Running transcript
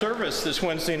service this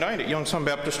Wednesday night at Yongsan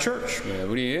Baptist Church. 네,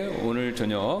 우리 오늘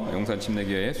저녁 용산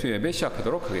침례교회 수요예배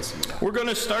시작하도록 하겠습니다. We're going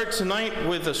to start tonight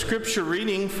with a scripture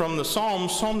reading from the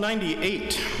Psalms, Psalm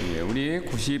 98. 예, 우리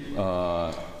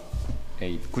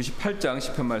 98장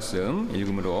시편 말씀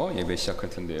읽음으로 예배 시작할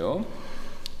텐데요.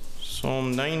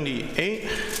 Psalm 98.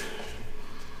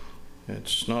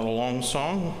 It's not a long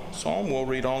psalm. We'll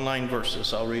read all 9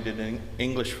 verses. I'll read it in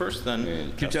English first, then.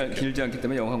 네, 길지 않기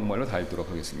때문에 영어 한국말로 다 읽도록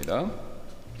하겠습니다.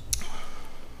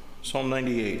 Psalm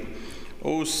 98.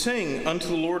 O sing unto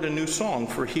the Lord a new song,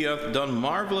 for he hath done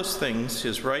marvelous things.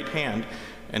 His right hand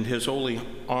and his holy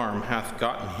arm hath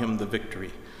gotten him the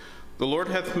victory. The Lord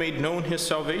hath made known his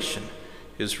salvation.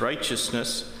 His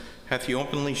righteousness hath he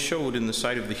openly showed in the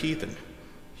sight of the heathen.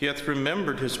 He hath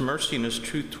remembered his mercy and his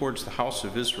truth towards the house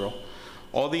of Israel.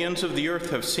 All the ends of the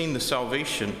earth have seen the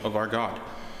salvation of our God.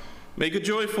 Make a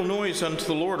joyful noise unto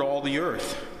the Lord, all the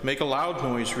earth. Make a loud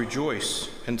noise, rejoice,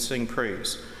 and sing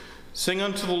praise. Sing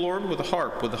unto the Lord with the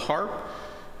harp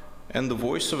and the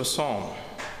voice of a psalm.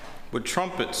 With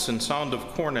trumpets and sound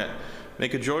of cornet,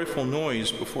 make a joyful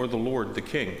noise before the Lord the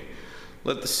King.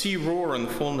 Let the sea roar in the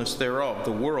fullness thereof,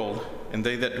 the world, and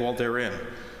they that dwell therein.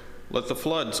 Let the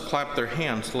floods clap their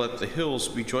hands, let the hills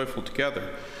be joyful together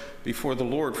before the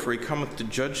Lord, for he cometh to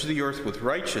judge the earth. With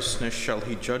righteousness shall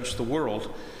he judge the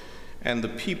world, and the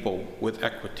people with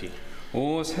equity.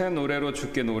 오 새 노래로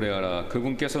주께 노래하라.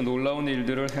 그분께서 놀라운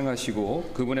일들을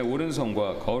행하시고 그분의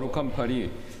오른손과 거룩한 팔이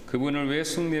그분을 위해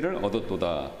승리를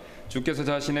얻었도다. 주께서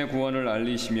자신의 구원을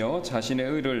알리시며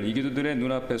자신의 의를 이기두들의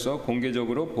눈앞에서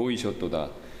공개적으로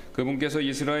보이셨도다. 그분께서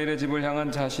이스라엘의 집을 향한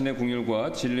자신의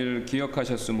궁율과 진리를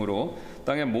기억하셨으므로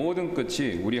땅의 모든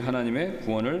끝이 우리 하나님의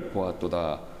구원을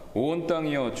보았도다. 온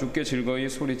땅이여 주께 즐거이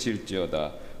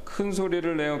소리칠지어다. 큰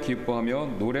소리를 내어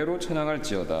기뻐하며 노래로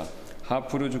찬양할지어다.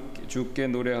 하프로 주께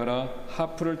노래하라.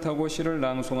 하프를 타고 시를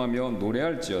낭송하며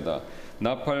노래할지어다.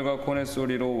 나팔과 코넷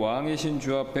소리로 왕이신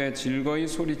주 앞에 즐거이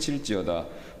소리칠지어다.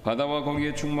 바다와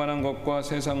거기에 충만한 것과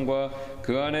세상과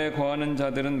그 안에 거하는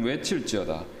자들은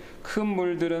외칠지어다. 큰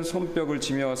물들은 손뼉을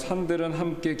치며 산들은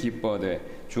함께 기뻐하되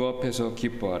주 앞에서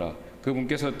기뻐하라.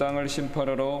 그분께서 땅을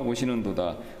심판하러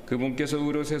오시는도다. 그분께서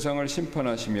의로 세상을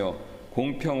심판하시며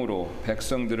공평으로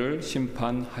백성들을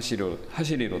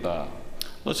심판하시리로다.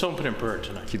 Let's open in prayer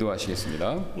tonight.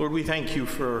 기도하시겠습니다. Lord, we thank you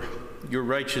for your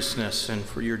righteousness and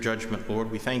for your judgment,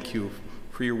 Lord. We thank you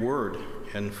for your word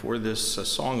and for this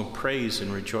song of praise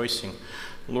and rejoicing.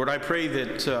 Lord, I pray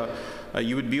that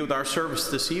you would be with our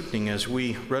service this evening as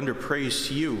we render praise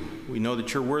to you. We know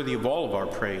that you're worthy of all of our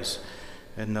praise.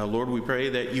 And Lord, we pray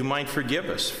that you might forgive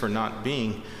us for not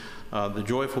being the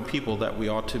joyful people that we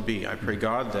ought to be. I pray,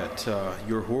 God, that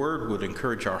your word would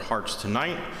encourage our hearts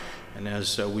tonight. And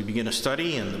as we begin a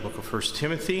study in the book of 1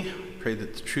 Timothy, pray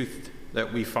that the truth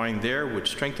that we find there would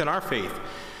strengthen our faith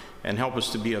and help us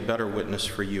to be a better witness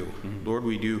for you. Lord,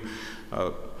 we do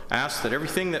ask that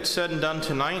everything that's said and done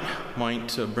tonight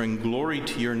might bring glory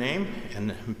to your name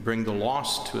and bring the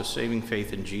lost to a saving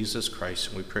faith in Jesus Christ.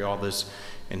 And we pray all this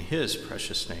in his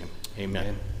precious name.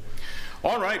 Amen.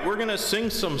 All right, we're going to sing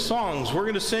some songs. We're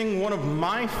going to sing one of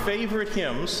my favorite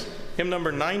hymns, hymn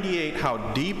number 98, How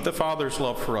Deep the Father's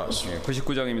Love for Us. 네,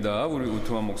 99장입니다. 우리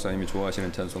우트만 목사님이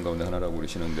좋아하시는 찬송 가운데 하나라고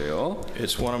그러시는데요.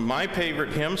 It's one of my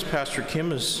favorite hymns. Pastor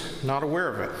Kim is not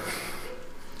aware of it.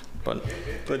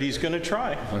 But he's going to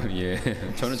try. 예,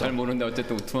 저는 잘 모르는데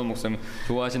어쨌든 우트만 목사님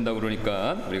좋아하신다고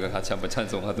그러니까 우리가 같이 한번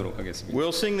찬송하도록 하겠습니다.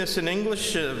 We'll sing this in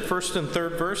English, first and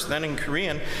third verse, then in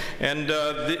Korean. And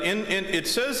it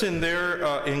says in there,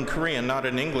 in Korean, not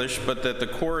in English, but that the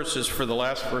chorus is for the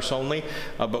last verse only.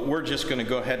 But we're just going to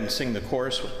go ahead and sing the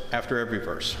chorus after every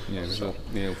verse. 예, 그래서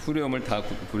예, 후렴을 다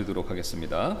부르도록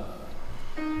하겠습니다.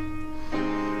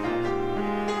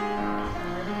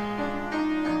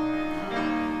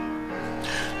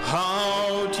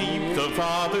 How deep the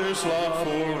Father's love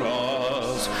for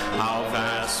us, how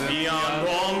vast beyond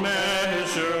all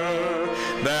measure,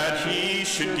 that he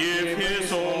should give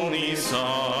his only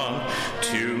Son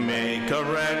to make a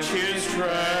wretch his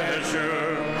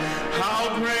treasure.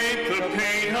 How great the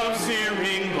pain of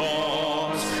searing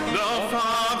loss, the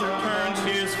Father turns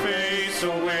his face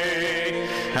away,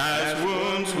 as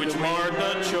wounds which marred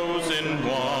the chosen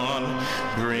one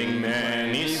bring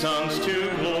many sons to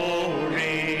glory.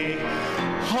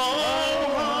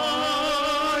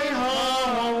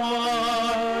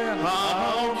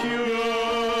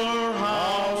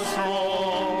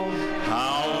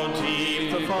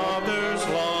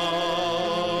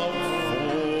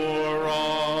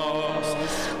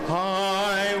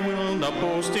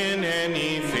 Boast in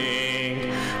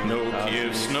anything, no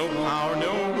gifts, no power,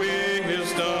 no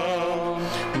wisdom,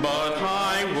 but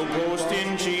I will boast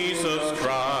in Jesus.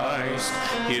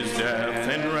 his death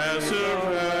and resurrection.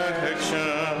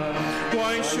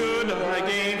 Why should I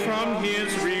gain from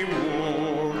his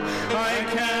reward? I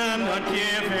cannot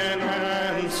give an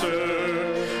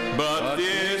answer, but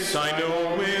this I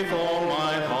know with all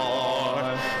my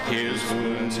heart, his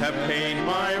wounds have paid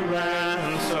my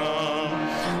ransom.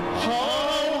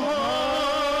 How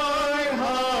high,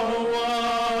 how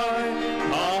wide,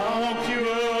 how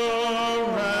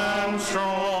pure and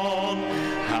strong,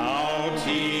 how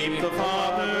deep the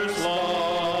Father's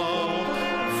love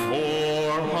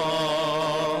for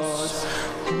us.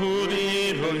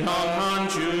 우리를 향한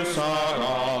주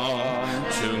사랑,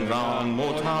 증강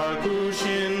못할 그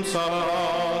신사,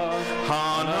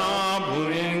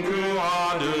 하나뿐인 그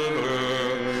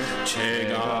아들을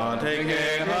제가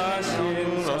되게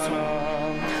하신 것은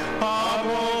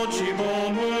아버지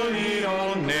몸을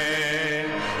잃었네.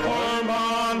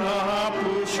 얼마나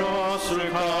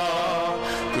아프셨을까.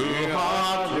 그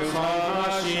아들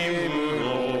사심으로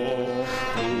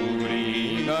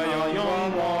우리가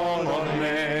영원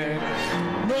얻네.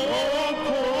 높고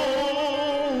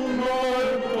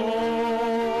넓고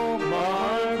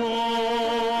맑고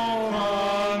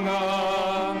강한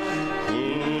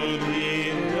우리를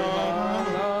향한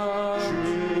주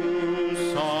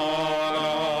사랑.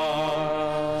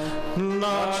 나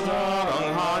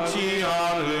자랑하지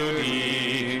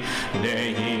않으리 내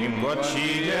힘과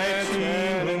지혜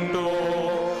지능도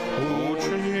오직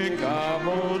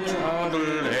아버지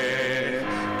아들의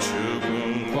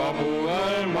죽음과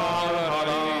부활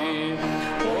말하리.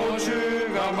 오죽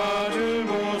아버지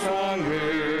보상을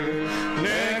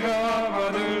내가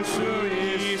받을 수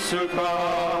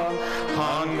있을까.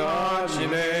 한 가지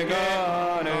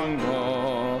내가 아는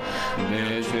것,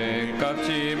 내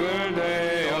죄값집을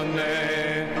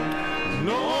대었네.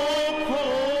 높고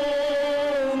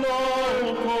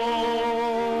넓고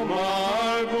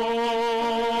맑고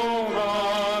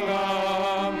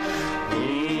강한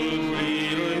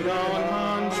우리를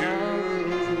향한 주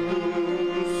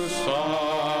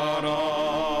사랑.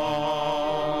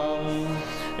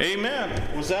 Amen.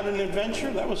 Was that an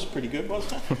adventure? That was pretty good,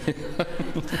 wasn't it?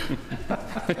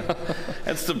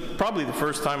 That's probably the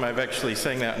first time I've actually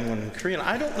sang that in Korean.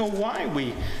 I don't know why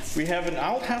we haven't.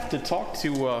 I'll have to talk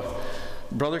to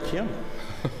Brother Kim.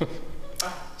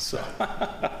 So,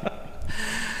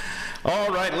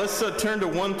 all right, let's turn to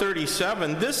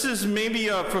 137. This is maybe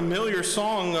a familiar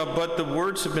song, but the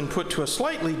words have been put to a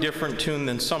slightly different tune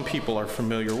than some people are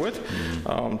familiar with.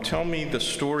 Tell me the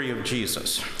story of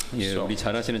Jesus. 예, 우리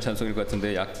잘 아시는 찬송일 것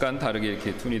같은데 약간 다르게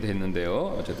이렇게 툰이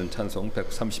됐는데요. 어쨌든 찬송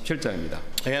 137장입니다.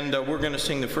 And we're going to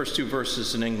sing the first two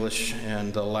verses in English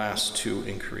and the last two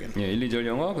in Korean. 예, 1, 2절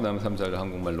영어, 그다음 3, 4절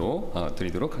한국말로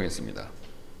드리도록 하겠습니다.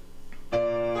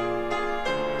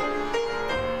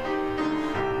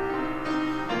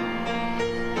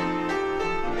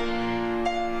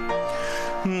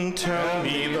 Tell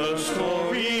me the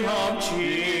story of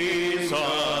Jesus,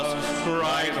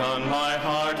 write on my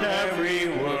heart every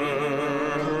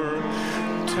word.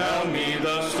 Tell me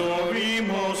the story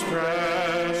most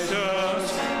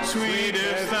precious,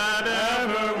 sweetest that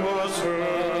ever was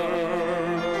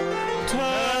heard.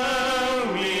 Tell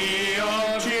me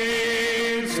of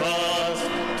Jesus,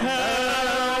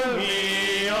 tell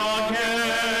me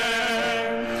again.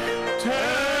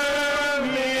 Tell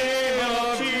me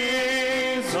of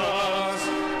Jesus,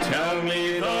 tell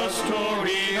me the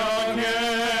story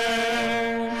again.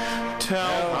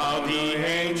 Tell how the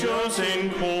angels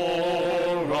in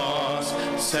chorus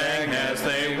sang as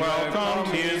they welcomed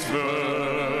his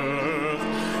birth.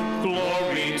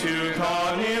 Glory to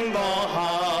God in the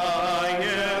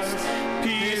highest,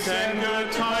 peace and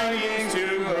good tidings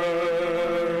to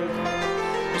earth.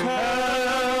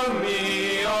 Tell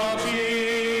me of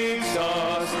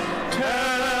Jesus,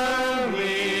 tell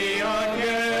me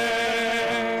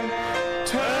again.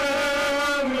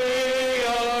 Tell me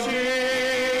of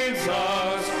Jesus,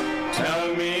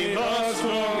 tell me the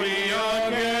story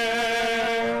again.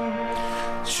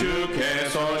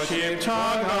 주께서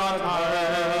십자가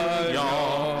달려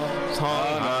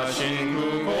당하신 그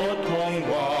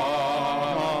고통과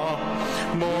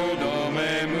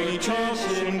무덤에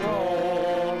묻히신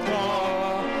것과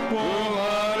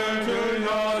부활을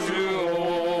들려주오.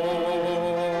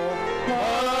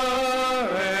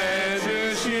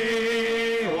 말해주시오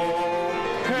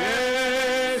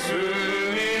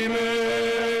예수님을.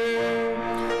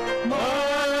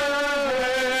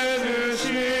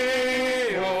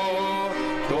 말해주시오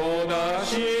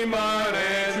또다시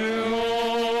말해주오.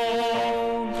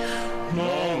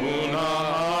 너무나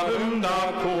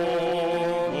아름답고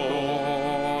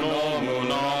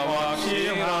너무나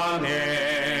확실하네.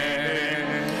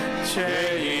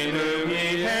 죄인을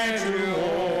위해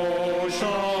주오.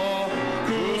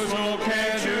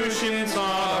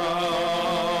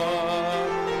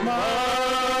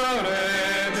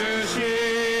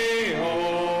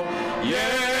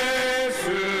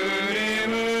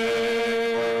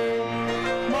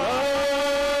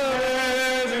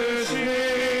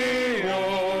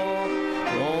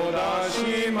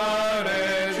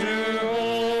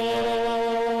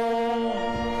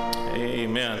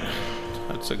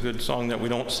 good song that we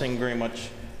don't sing very much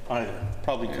either,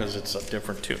 probably because it's a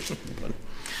different tune.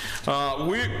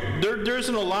 There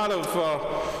isn't a lot of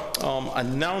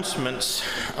announcements.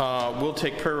 We'll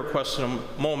take prayer requests in a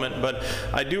moment, but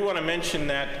I do want to mention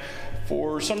that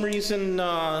for some reason,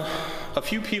 a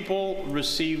few people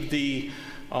received the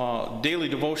daily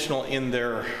devotional in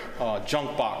their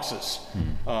junk boxes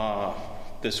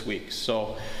this week.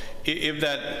 So if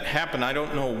that happened, I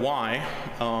don't know why,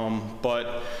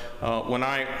 but when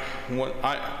I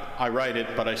write it,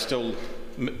 but I still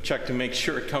check to make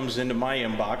sure it comes into my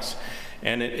inbox,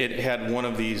 and it had one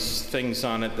of these things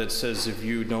on it that says if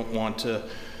you don't want to,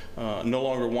 no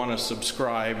longer want to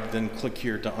subscribe, then click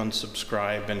here to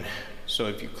unsubscribe. And so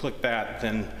if you click that,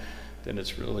 then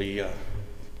it's really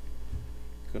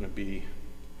going to be,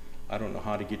 I don't know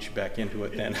how to get you back into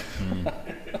it then.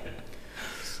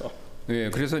 So.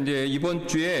 예, 그래서 이제 이번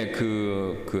주에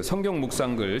그 성경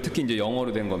묵상글 특히 이제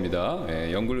영어로 된 겁니다.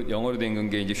 예, 영어로 된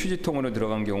게 이제 휴지통으로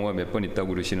들어간 경우가 몇 번 있다고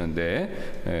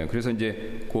그러시는데, 예, 그래서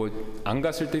이제 그 안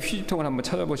갔을 때 휴지통을 한번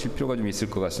찾아보실 필요가 좀 있을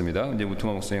것 같습니다. 이제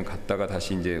우투마 목사님 갔다가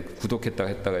다시 이제 구독했다가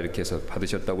했다가 이렇게 해서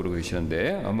받으셨다고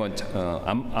그러시는데 한번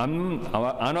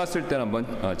안 왔을 때는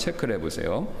한번 체크를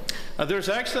해보세요. There's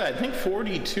actually, I think,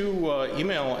 42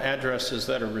 email addresses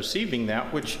that are receiving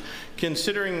that, which,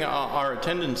 considering our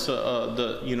attendance,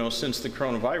 since the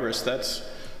coronavirus, that's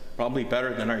probably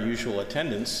better than our usual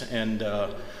attendance, and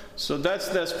so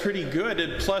that's pretty good.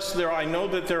 And plus, I know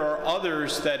that there are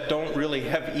others that don't really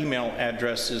have email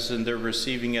addresses, and they're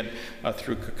receiving it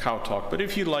through Kakao Talk. But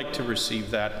if you'd like to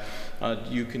receive that,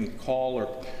 you can call or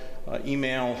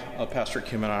email Pastor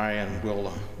Kim and I, and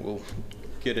we'll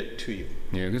get it to you.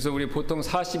 예, 그래서 우리 보통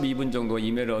 42분 정도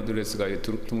이메일 어드레스가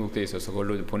등록되어 있어서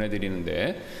그걸로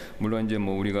보내드리는데, 물론 이제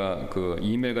뭐 우리가 그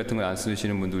이메일 같은 거 안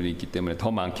쓰시는 분들이 있기 때문에 더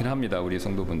많긴 합니다, 우리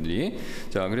성도분들이.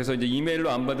 자, 그래서 이제 이메일로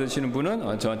안 받으시는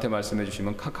분은 저한테 말씀해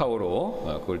주시면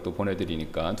카카오로 그걸 또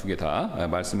보내드리니까 두 개 다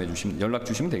연락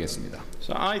주시면 되겠습니다.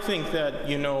 So I think that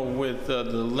with the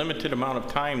limited amount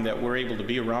of time that we're able to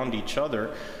be around each other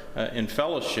in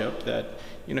fellowship, that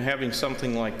having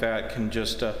something like that can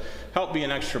just help be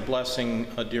an extra blessing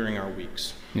during our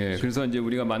weeks. 예, 그래서 이제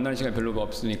우리가 만나는 시간 별로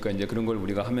없으니까 이제 그런 걸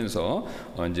우리가 하면서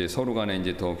이제 서로 간에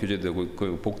이제 더 교제되고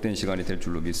그 복된 시간이 될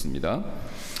줄로 믿습니다.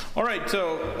 All right,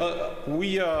 so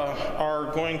we are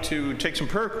going to take some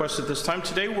prayer requests at this time.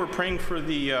 Today we're praying for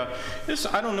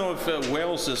I don't know if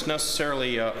Wales is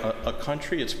necessarily a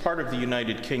country. It's part of the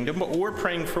United Kingdom, but we're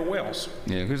praying for Wales.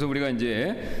 예, 그래서 우리가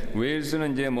이제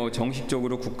웨일스는 이제 뭐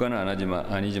정식적으로 국가는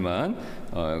아니지만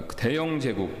대영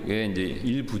제국의 이제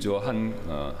일부죠.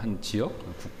 한 지역,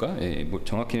 국가, 예, 뭐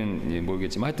정확히는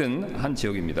모르겠지만 하여튼 한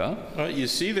지역입니다. You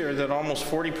see there that almost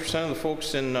 40% of the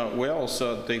folks in Wales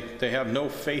they have no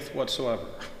faith whatsoever.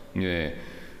 예.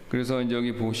 그래서 이제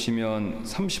여기 보시면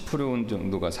 30%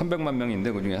 정도가 300만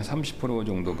명인데 그 중에 한 30%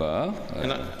 정도가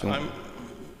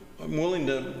I'm willing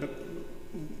to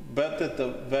bet that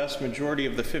the vast majority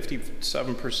of the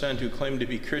 57% who claim to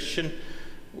be Christian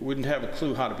wouldn't have a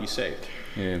clue how to be saved.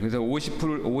 예, 그래서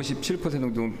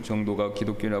 57% 정도가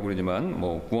기독교라고 그러지만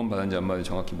뭐 구원받은지 안 받은지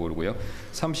정확히 모르고요.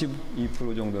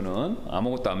 32% 정도는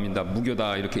아무것도 안 믿는다,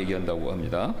 무교다 이렇게 얘기한다고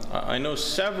합니다. I know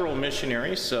several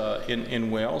missionaries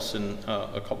in Wales, and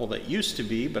a couple that used to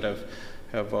be but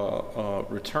have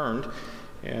returned,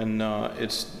 and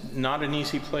it's not an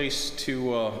easy place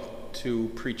to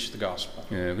preach the gospel.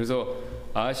 예, 그래서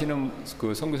아시는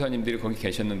그 선교사님들이 거기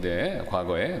계셨는데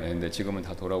과거에, 근데 지금은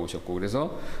다 돌아오셨고,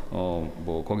 그래서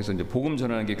뭐 거기서 이제 복음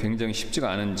전하는 게 굉장히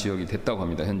쉽지가 않은 지역이 됐다고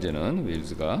합니다. 현재는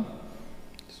웨일즈가.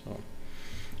 So,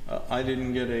 I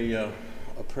didn't get a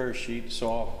prayer sheet,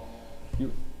 so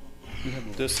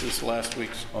this is last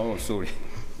week's. Oh, sorry.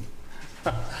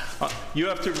 You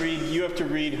have to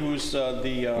read who's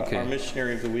okay. Our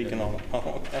missionary of the week and all.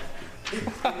 Oh, okay.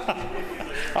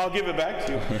 I'll give it back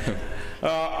to you.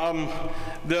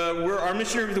 Our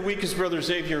missionary of the week is Brother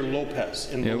Xavier Lopez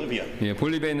in Bolivia. 예,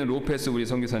 볼리비아에 있는 로페스 우리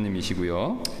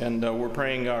선교사님이시고요. And we're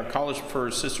praying college for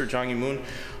Sister Jang Moon,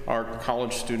 our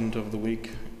college student of the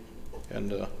week.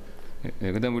 And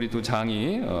예, 그다음 우리 또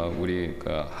장이 우리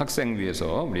학생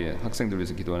위해서 우리 학생들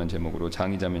위해서 기도하는 제목으로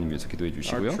장이 자매님 위해서 기도해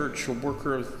주시고요. Our church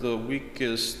worker of the week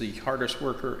is the hardest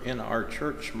worker in our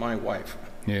church, my wife.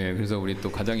 예, 그래서 우리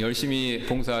또 가장 열심히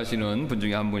봉사하시는 분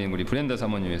중에 한 분인 우리 브렌다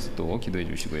사모님 위해서 또 기도해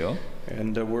주시고요.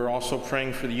 And we're also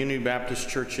praying for the Unity Baptist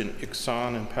Church in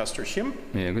Iksan and Pastor Shim.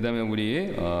 예, 그다음에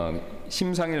우리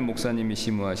심상일 목사님이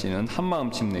심우하시는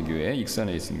한마음 침례교회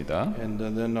익산에 있습니다. And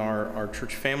then our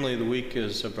church family of the week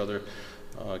is Brother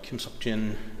Kim Sok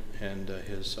Jin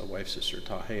his wife, Sister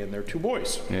Tahe, and their two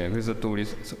boys. 예, 그래서 또 우리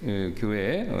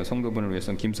교회 성도분을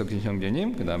위해서는 김석진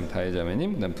형제님, 그다음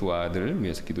다혜자매님, 그다음 두 아들을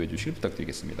위해서 기도해 주시길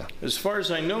부탁드리겠습니다. As far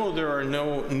as I know, there are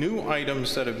no new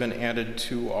items that have been added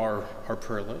to our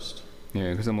prayer list.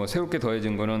 예, 그래서 뭐 새롭게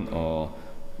더해진 거는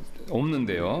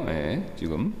없는데요. 예,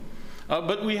 지금.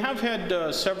 But we have had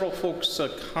several folks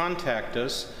contact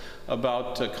us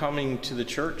about coming to the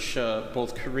church,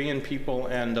 both Korean people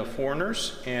and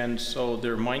foreigners, and so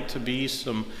there might be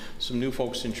some new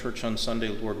folks in church on Sunday,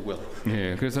 Lord willing.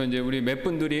 예, 그래서 이제 우리 몇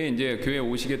분들이 이제 교회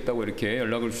오시겠다고 이렇게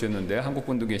연락을 주셨는데 한국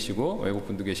분도 계시고 외국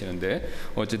분도 계시는데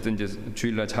어쨌든 이제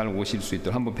주일날 잘 오실 수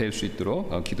있도록 한번 뵐 수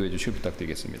있도록 기도해 주시길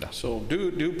부탁드리겠습니다. So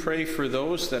do pray for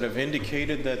those that have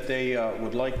indicated that they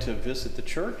would like to visit the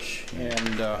church,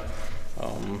 and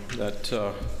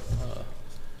that.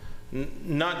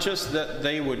 Not just that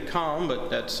they would come, but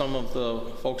that some of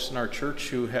the folks in our church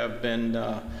who have been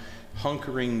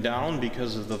hunkering down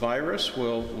because of the virus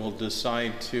will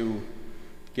decide to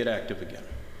get active again.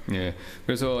 예,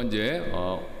 그래서 이제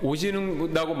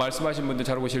오시는다고 말씀하신 분들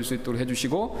잘 오실 수 있도록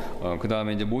해주시고 그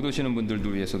다음에 이제 못 오시는 분들도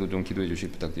위해서도 좀 기도해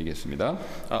주시길 부탁드리겠습니다.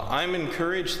 I'm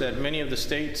encouraged that many of the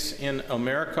states in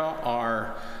America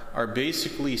are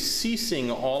basically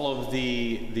ceasing all of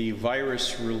the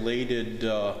virus-related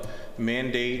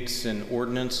mandates and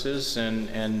ordinances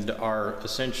and are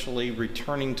essentially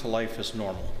returning to life as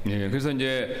normal. 예, 그래서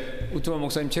이제 우트만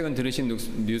목사님 최근 들으신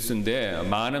뉴스인데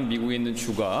많은 미국에 있는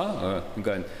주가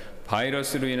그러니까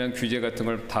바이러스로 인한 규제 같은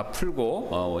걸 다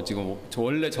풀고 지금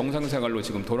원래 정상 생활로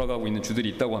지금 돌아가고 있는 주들이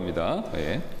있다고 합니다.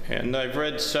 예. And I've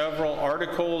read several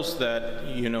articles that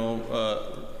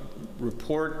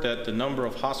report that the number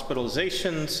of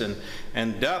hospitalizations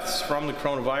and deaths from the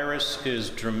coronavirus is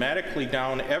dramatically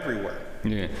down everywhere.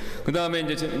 예. 그다음에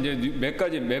이제 몇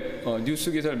가지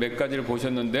뉴스 기사를 몇 가지를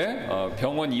보셨는데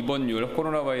병원 입원율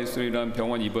코로나 바이러스로 인한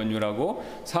병원 입원율하고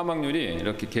사망률이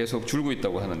이렇게 계속 줄고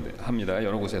있다고 합니다.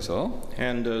 여러 곳에서.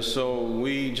 And so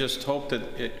we just hope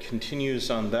that it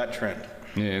continues on that trend.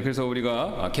 예, 그래서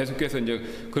우리가 계속해서 이제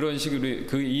그런 식으로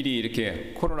그 일이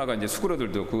이렇게 코로나가 이제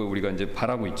수그러들도 그거 우리가 이제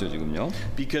바라고 있죠 지금요.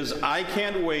 Because I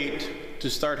can't wait to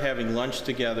start having lunch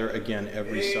together again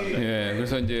every Sunday. 예,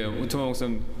 그래서 이제 우트만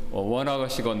목사님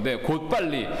원하시건데 곧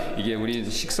빨리 이게 우리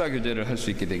식사 교제를 할 수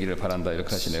있게 되기를 바란다 이렇게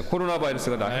하시네요. 코로나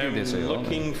바이러스가 다 해결됐어요. I'm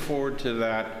looking forward to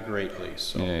that greatly.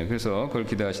 So. 예, 그래서 그걸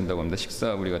기대하신다고 합니다.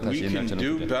 식사 우리가 다시 옛날처럼. We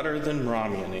can do better than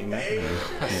ramen, amen.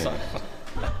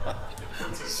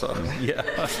 So yeah.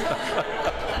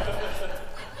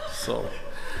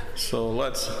 So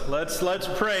let's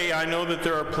pray. I know that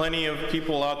there are plenty of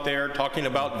people out there talking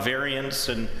about variants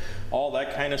and all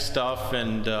that kind of stuff,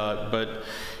 and but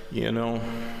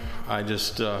I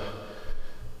just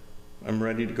I'm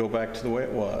ready to go back to the way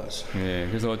it was. 예,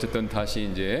 그래서 어쨌든 다시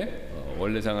이제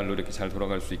원래 생활로 이렇게 잘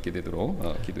돌아갈 수 있게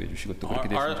되도록 기도해 주시고 또 그렇게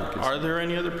됐으면 좋겠습니다. Are there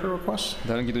any other prayer requests?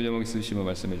 다른 기도 제목 있으시면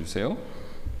말씀해 주세요.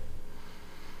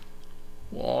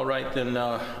 Well, all right, then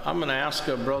I'm going to ask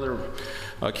Brother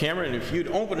Cameron if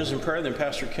you'd open us in prayer, then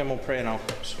Pastor Kim will pray and I'll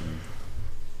close.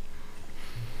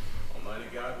 Almighty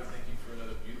God, we thank you for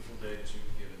another beautiful day that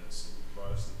you've given us and you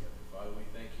brought us together. Father, we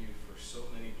thank you for so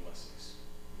many blessings.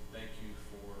 We thank you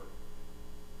for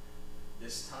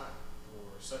this time,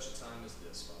 for such a time as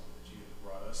this, Father, that you have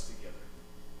brought us together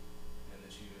and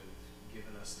that you have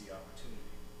given us the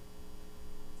opportunity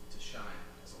to shine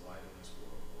as a light in this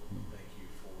world. Lord, we thank you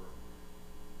for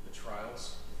the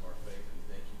trials of our faith. We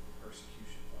thank you for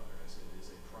persecution, Father, as it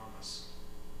is a promise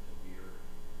that we are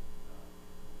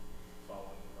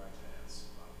following the right paths.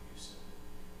 Father, you said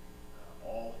that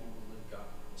all who will live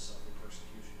godly will suffer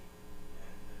persecution,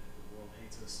 and that the world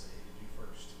hates us, they hated you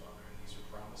first, Father. And these are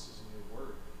promises in your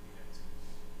word that we have to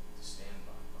stand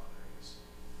by, Father.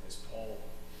 As Paul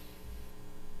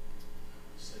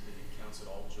said that he counts it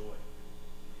all joy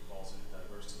when he falls into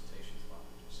diverse temptations,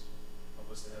 Father. Just help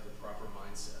us to have the proper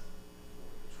mindset for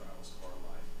the trials of our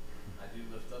life. I do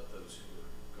lift up those who are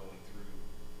going through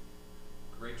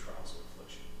great trials of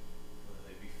affliction, whether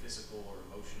they be physical or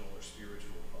emotional or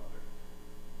spiritual, Father.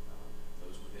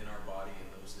 Those within our body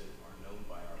and those that are known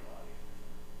by our body.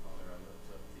 Father, I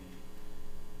lift up the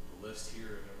list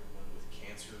here of everyone with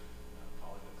cancer,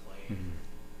 Polly McLean,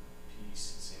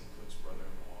 Peace, and Sam Cook's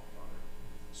brother-in-law, Father,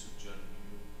 Sujun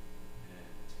Yu,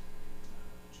 and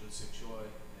Jun Sik Choi,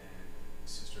 and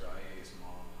Sister Aya's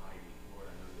mom, Heidi. Lord,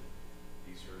 I know that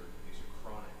these are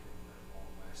chronic and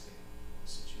long-lasting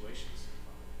situations. And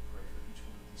Father, we pray for each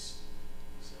one of these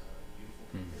beautiful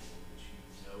people, Lord, that you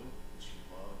know, that you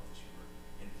love, that you are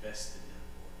invested in,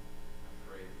 Lord. I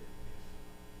pray that if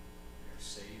they're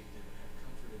saved, they would have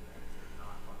comfort in that. If they're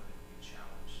not, Father, they would be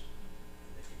challenged.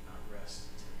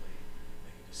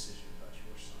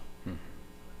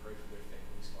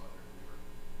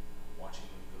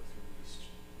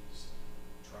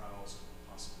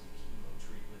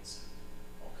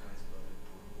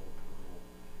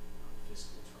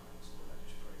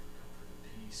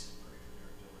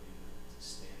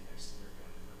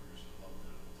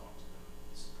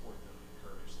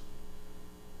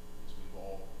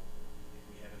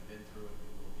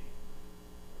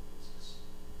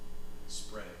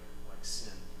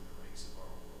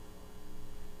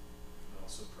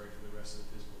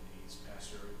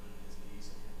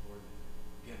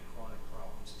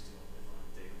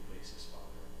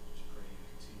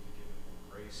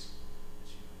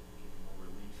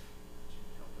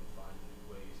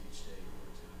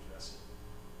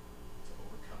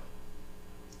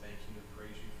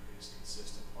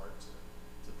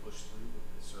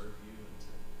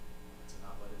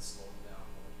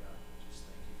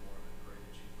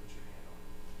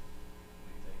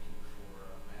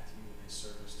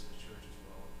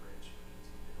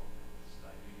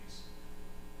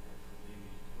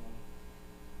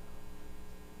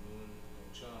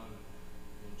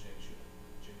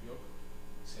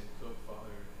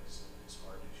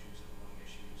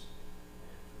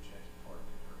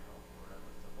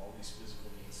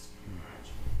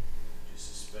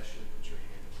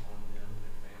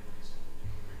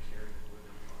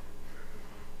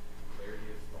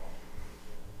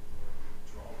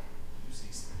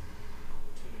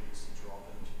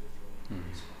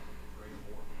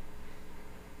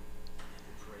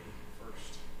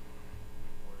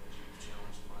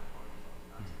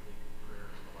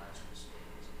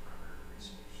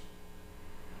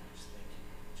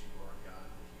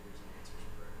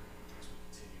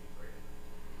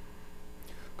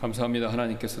 감사합니다.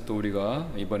 하나님께서 또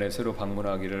우리가 이번에 새로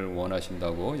방문하기를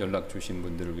원하신다고 연락 주신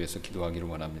분들을 위해서 기도하기를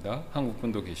원합니다. 한국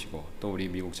분도 계시고 또 우리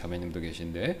미국 자매님도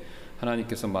계신데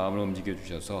하나님께서 마음을 움직여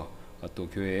주셔서 또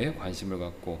교회에 관심을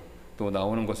갖고 또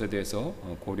나오는 것에 대해서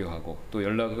고려하고 또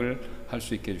연락을 할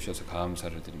수 있게 해주셔서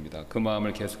감사를 드립니다. 그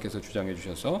마음을 계속해서 주장해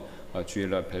주셔서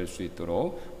주일날 뵐 수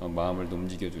있도록 마음을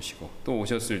움직여 주시고 또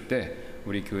오셨을 때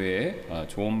우리 교회에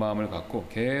좋은 마음을 갖고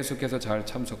계속해서 잘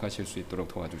참석하실 수 있도록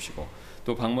도와주시고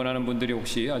또 방문하는 분들이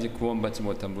혹시 아직 구원받지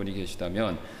못한 분이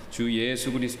계시다면 주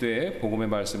예수 그리스도의 복음의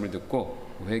말씀을 듣고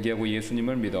회개하고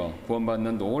예수님을 믿어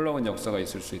구원받는 놀라운 역사가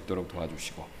있을 수 있도록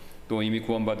도와주시고 또 이미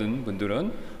구원받은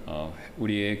분들은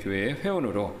우리의 교회의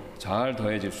회원으로 잘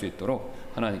더해질 수 있도록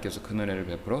하나님께서 큰 은혜를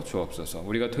베풀어 주옵소서.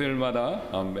 우리가 토요일마다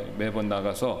매번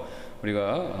나가서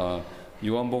우리가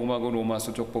요한복음하고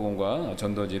로마서 쪽복음과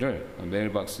전도지를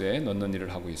메일박스에 넣는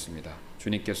일을 하고 있습니다.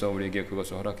 주님께서 우리에게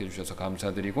그것을 허락해 주셔서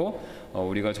감사드리고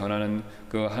우리가 전하는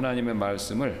그 하나님의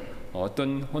말씀을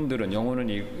어떤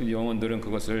영혼들은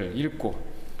그것을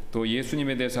읽고 또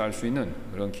예수님에 대해서 알 수 있는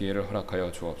그런 기회를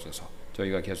허락하여 주옵소서.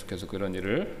 저희가 계속해서 그런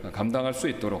일을 감당할 수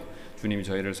있도록 주님이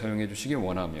저희를 사용해 주시기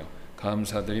원하며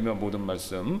감사드리며 모든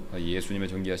말씀 예수님의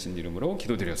존귀하신 이름으로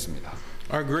기도드렸습니다.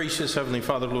 Our gracious Heavenly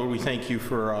Father, Lord, we thank you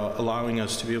for allowing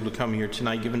us to be able to come here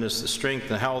tonight, giving us the strength,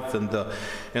 the health, and the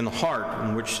heart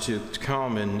in which to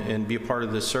come and be a part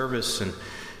of this service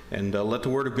and let the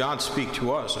Word of God speak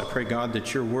to us. I pray, God,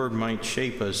 that your Word might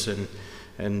shape us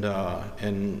and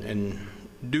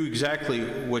do exactly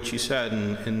what you said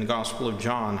in the Gospel of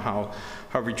John, how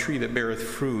every tree that beareth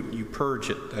fruit, you purge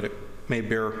it, that it may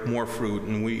bear more fruit.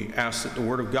 And we ask that the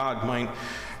Word of God might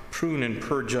prune and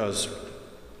purge us,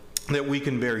 that we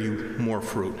can bear you more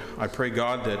fruit. I pray,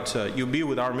 God, that you'll be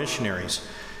with our missionaries.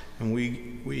 And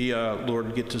we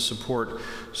Lord, get to support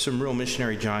some real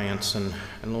missionary giants. And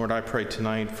Lord, I pray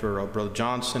tonight for Brother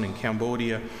Johnson in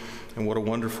Cambodia, and what a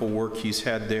wonderful work he's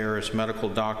had there as medical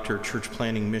doctor, church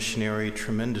planting missionary,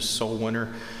 tremendous soul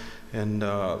winner. And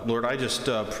Lord, I just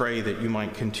pray that you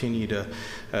might continue to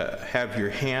have your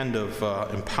hand of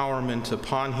empowerment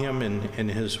upon him and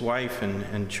his wife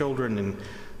and children.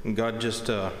 And God, just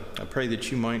I pray that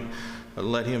you might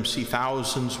let him see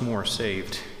thousands more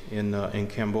saved in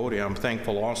Cambodia. I'm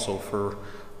thankful also for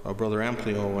Brother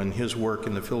Amplio and his work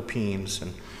in the Philippines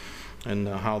and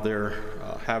how they're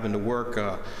having to work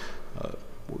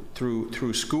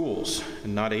through schools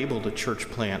and not able to church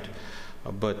plant,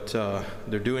 but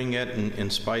they're doing it in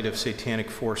spite of satanic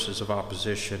forces of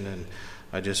opposition. And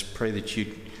I just pray that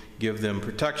you give them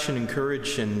protection and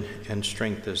courage and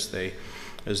strength as they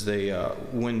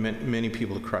win many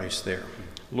people to Christ there.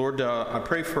 Lord, I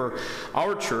pray for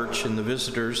our church and the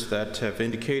visitors that have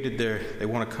indicated they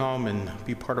want to come and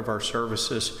be part of our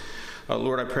services.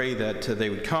 Lord, I pray that they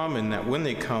would come, and that when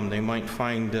they come, they might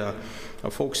find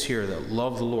folks here that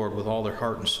love the Lord with all their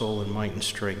heart and soul and might and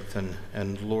strength.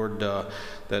 And Lord,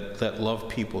 that love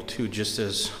people too, just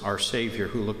as our Savior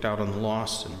who looked out on the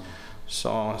lost and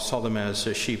saw them as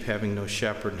a sheep having no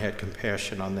shepherd and had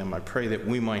compassion on them. I pray that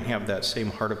we might have that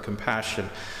same heart of compassion,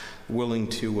 willing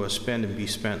to spend and be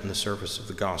spent in the service of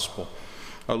the gospel.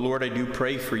 Lord, I do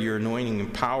pray for your anointing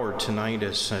and power tonight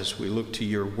as we look to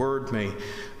your word.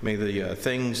 May the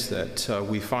things that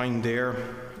we find there,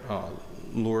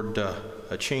 Lord,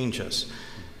 change us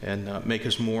and make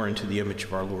us more into the image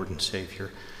of our Lord and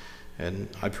Savior. And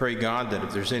I pray, God, that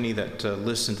if there's any that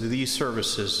listen to these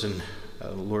services, and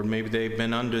Lord, maybe they've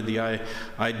been under the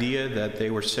idea that they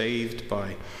were saved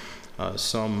by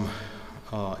some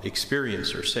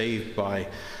experience or saved by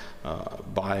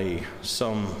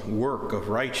some work of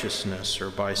righteousness or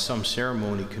by some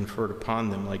ceremony conferred upon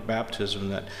them like baptism,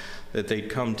 that they'd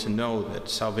come to know that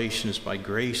salvation is by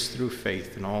grace through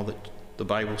faith in all that the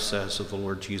Bible says of the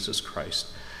Lord Jesus Christ.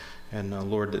 And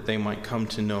Lord, that they might come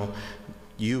to know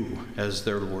you as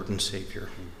their Lord and Savior.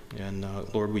 And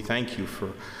Lord, we thank you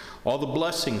for all the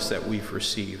blessings that we've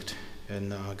received.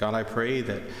 And God, I pray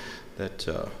that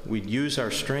we'd use our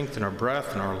strength and our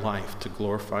breath and our life to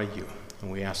glorify you.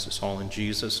 And we ask this all in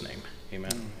Jesus' name.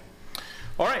 Amen.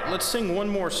 All right, let's sing one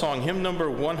more song, hymn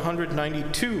number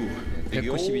 192. The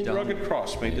old rugged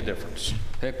cross made the difference.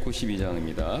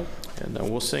 192장입니다. And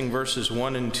we'll sing verses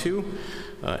 1 and 2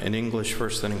 in English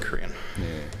first, then in Korean.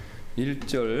 네.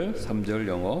 1절, 3절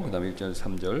영어, 그다음에 1절,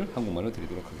 3절 한국말로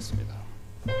드리도록 하겠습니다.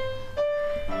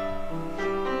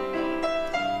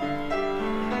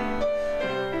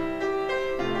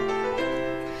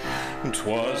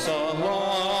 Twas a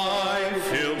life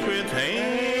filled with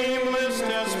aimless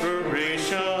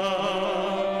desperation,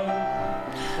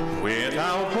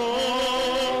 without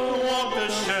hope walked the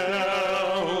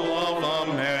shell of a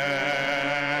man.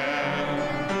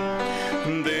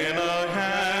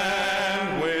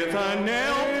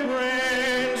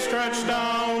 stretched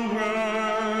downward.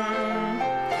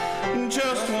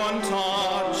 Just one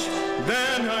touch,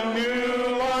 then a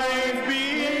new life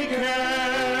began.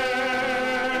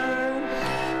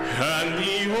 And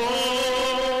the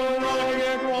old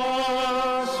rugged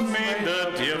cross made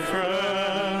the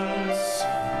difference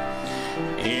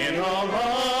in a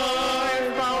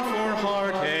life bound for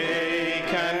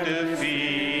heartache and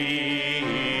defeat.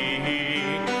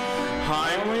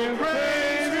 I will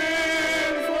praise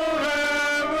Him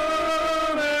forever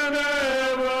and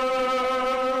ever,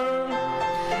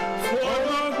 for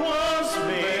the cross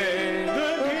made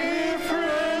the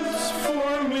difference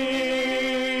for me.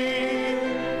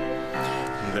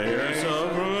 There's a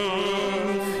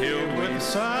room filled with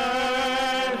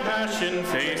sad, ashen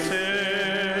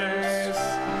faces.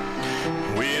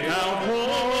 Without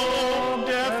hope,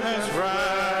 death has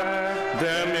wrapped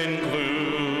them in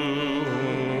gloom.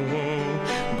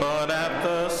 But at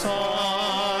the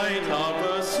sight of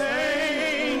the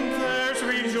saint, there's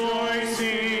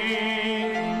rejoicing.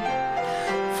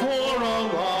 For a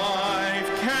life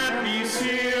can't be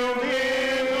sealed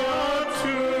in a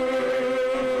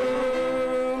tomb.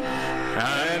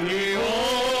 And the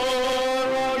old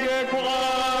rugged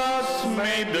cross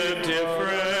made the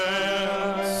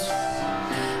difference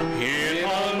in a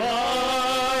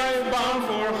life bound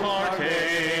for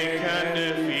heartache and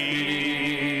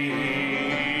defeat.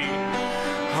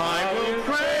 I will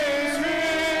praise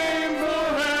Him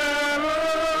forever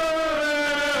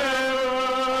and ever,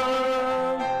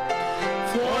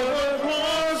 for the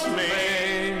cross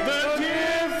made the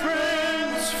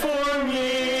difference for me.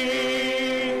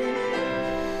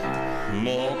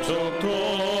 목적도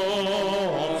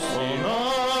없어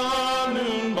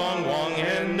나는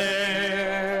방황했네.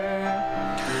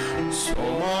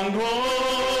 소망도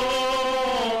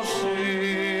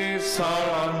없이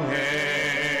살았네.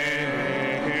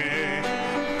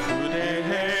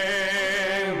 그대의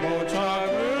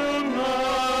모작은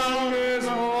나의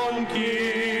손길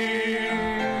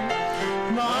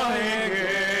나에게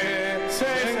새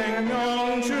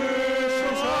생명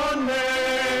주셨네.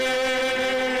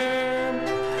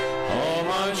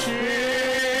 험한 십자가에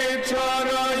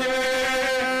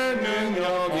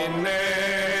능력 있네.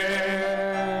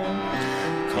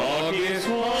 거기서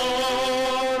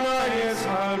나의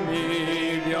삶이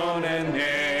변했네.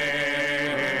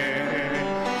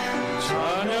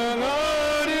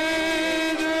 찬양하리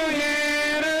주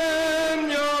이름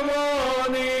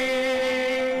영원히.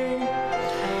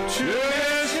 주의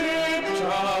십자가는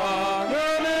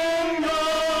영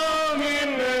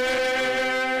있네.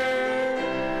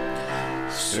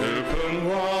 슬픔과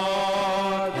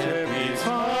죄비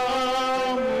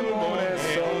삶을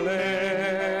보냈었네.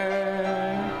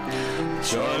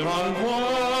 절망과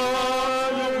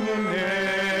죽음의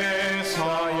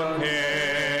사연에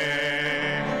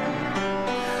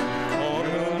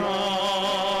어른아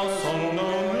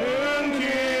성도는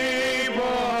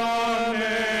기뻐하네.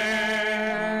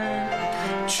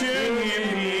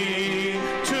 주님이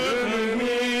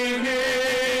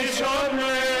계셨네.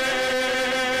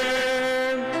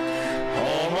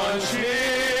 험한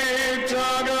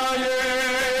십자가에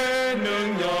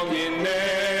능력 있네.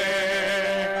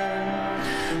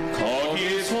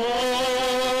 거기서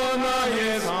나의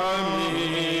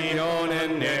삶이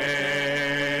변했네.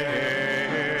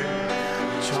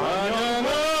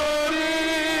 찬양하리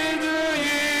주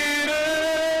이름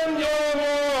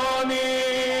영원히.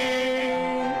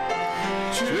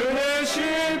 주의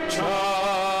십자가는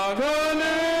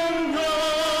영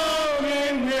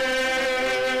있네.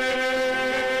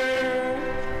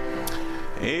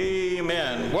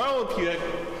 Amen. Well, if you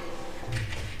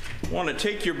want to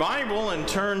take your Bible and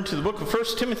turn to the book of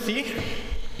 1 Timothy,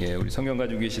 예, 우리 성경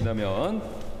가지고 계시다면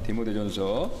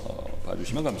디모데전서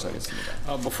봐주시면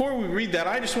감사하겠습니다. before we read that,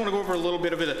 I just want to go over a little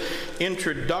bit of an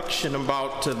introduction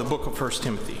about the book of 1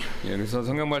 Timothy. 예, 그래서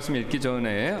성경 말씀 읽기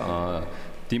전에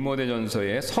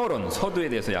디모데전서의 서두에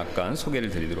대해서 약간 소개를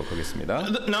드리도록 하겠습니다.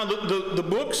 Now, the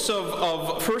books of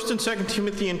 1st and 2nd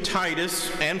Timothy and Titus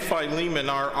and Philemon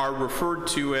are referred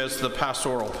to as the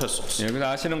pastoral epistles. 예, 그래서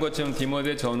아시는 것처럼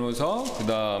디모데 전후서, 그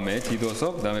다음에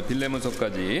디도서, 그 다음에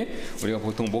빌레몬서까지 우리가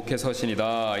보통 목회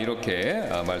서신이다 이렇게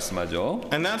말씀하죠.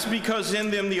 And that's because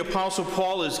in them the Apostle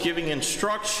Paul is giving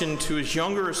instruction to his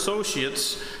younger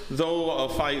associates, though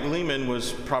Philemon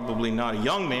was probably not a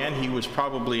young man, he was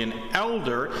probably an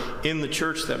elder elder in the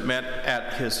church that met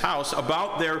at his house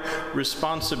about their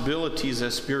responsibilities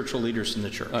as spiritual leaders in the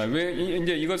church. 왜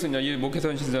이제 이것은요, 이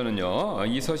목회서신서는요,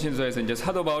 이 서신서에서 이제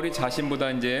사도 바울이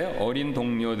자신보다 이제 어린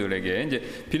동료들에게 이제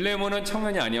빌레몬은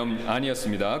청년이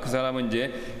아니었습니다. 그 사람은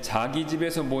이제 자기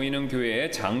집에서 모이는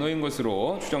교회의 장로인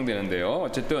것으로 추정되는데요.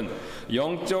 어쨌든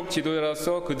영적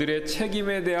지도자로서 그들의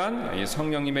책임에 대한 이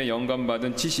성령님의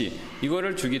영감받은 지시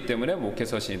이거를 주기 때문에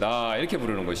목회서신이다 이렇게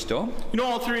부르는 것이죠. You know,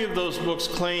 all three of those books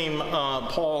claim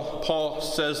Paul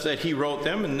says that he wrote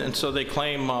them, and so they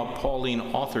claim Pauline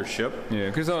authorship.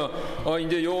 예, 그래서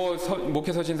이제 요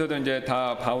목회서신서도 이제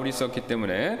다 바울이 썼기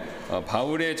때문에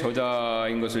바울의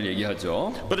저자인 것을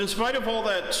얘기하죠. But in spite of all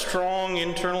that strong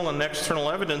internal and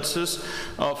external evidences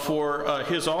for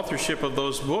his authorship of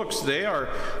those books, they are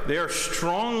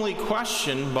strongly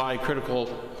questioned by critical,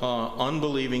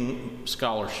 unbelieving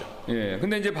scholarship. 예,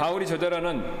 근데 이제 바울이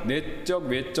저자라는 내적,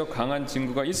 외적 강한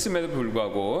증거가 있음에도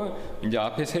불구하고 이제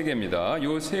앞에 세 개입니다.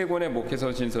 요 세 권의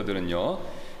목회서신서들은요.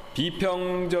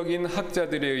 비평적인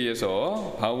학자들에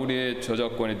의해서 바울의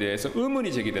저작권에 대해서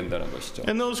의문이 제기된다는 것이죠.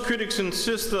 And those critics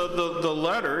insist the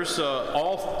letters,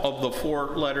 all of the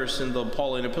four letters in the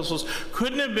Pauline epistles,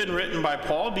 couldn't have been written by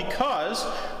Paul because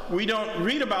we don't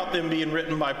read about them being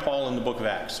written by Paul in the book of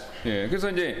Acts. 예, 그래서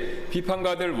이제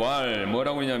비판가들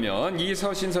뭐라고 하냐면 이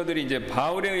서신서들이 이제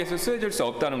바울에 의해서 쓰여질 수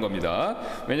없다는 겁니다.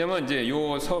 왜냐하면 이제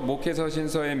요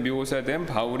목회서신서에 묘사된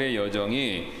바울의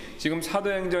여정이 지금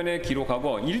사도행전에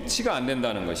기록하고 일치가 안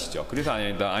된다는 것이죠. 그래서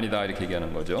아니다 이렇게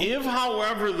얘기하는 거죠. If,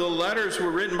 however, the letters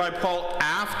were written by Paul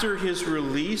after his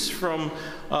release from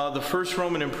the first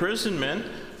Roman imprisonment,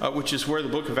 which is where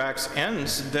the book of Acts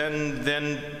ends, then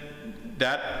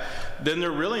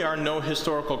there really are no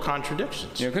historical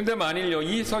contradictions. 예, 근데 만일요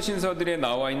이 서신서들에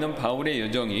나와 있는 바울의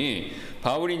여정이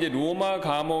바울이 이제 로마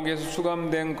감옥에서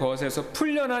수감된 것에서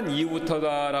풀려난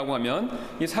이후부터다라고 하면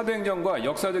이 사도행전과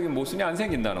역사적인 모순이 안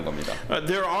생긴다는 겁니다.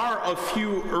 There are a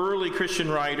few early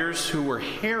Christian writers who were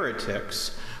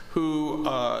heretics who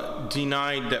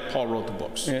denied that Paul wrote the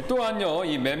books. 예, 또한요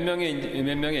이 몇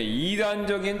명의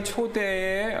이단적인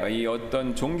초대의 이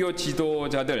어떤 종교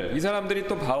지도자들 이 사람들이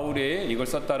또 바울이 이걸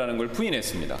썼다라는 걸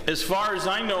부인했습니다. As far as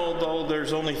I know, though,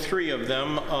 there's only three of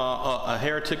them: a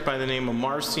heretic by the name of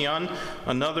Marcion,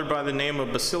 another by the name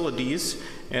of Basilides,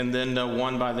 and then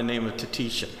one by the name of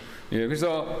Titian. 예,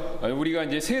 그래서 우리가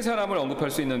이제 세 사람을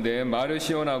언급할 수 있는데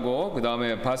마르시온하고 그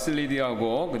다음에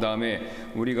바실리디하고 그 다음에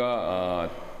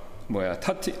우리가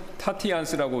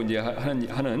타티안스라고 이제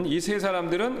하는 이 세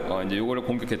사람들은 이제 요거를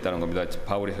공격했다는 겁니다.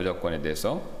 바울의 저작권에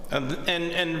대해서.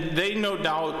 And they no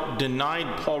doubt denied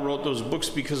Paul wrote those books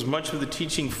because much of the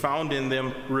teaching found in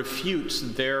them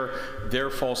refutes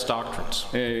their false doctrines.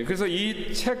 예, 그래서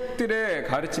이 책들의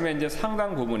가르침의 이제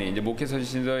상당 부분이 이제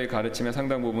목회서신서의 가르침의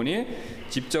상당 부분이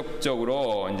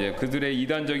직접적으로 이제 그들의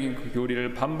이단적인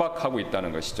교리를 반박하고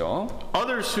있다는 것이죠.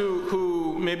 Others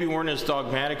who maybe weren't as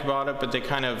dogmatic about it, but they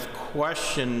kind of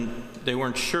questioned, they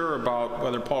weren't sure about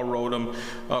whether Paul wrote them,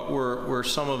 were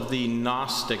some of the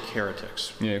Gnostic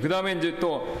heretics. 예, 그 다음에 이제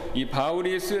또 이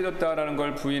바울이 쓰여졌다라는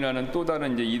걸 부인하는 또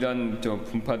다른 이제 이단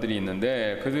분파들이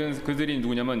있는데 그들이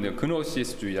누구냐면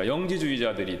그노시스주의자,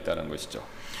 영지주의자들이 있다는 것이죠.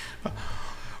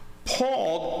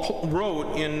 Paul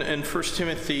wrote in 1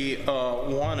 Timothy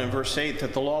 1 and verse 8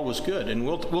 that the law was good, and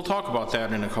we'll talk about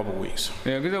that in a couple of weeks.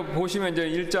 예, 그래서 보시면 이제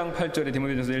 1장 8절에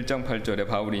디모데전서 1장 8절에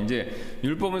바울이 이제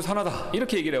율법은 선하다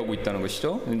이렇게 얘기를 하고 있다는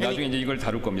것이죠. 나중에 이제 이걸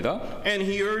다룰 겁니다. And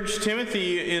he urged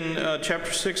Timothy in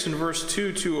chapter 6 and verse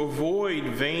 2 to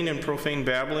avoid vain and profane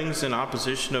babblings in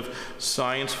opposition of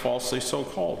science falsely so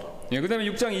called. 예, 그다음에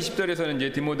 6장 20절에서는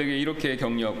이제 디모데에게 이렇게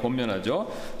권면하죠.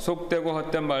 속되고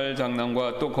헛된 말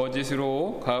장난과 또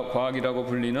거짓으로 과학이라고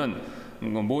불리는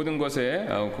모든 것에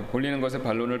불리는 것의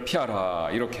반론을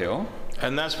피하라 이렇게요.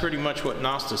 And that's pretty much what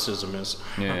Gnosticism is.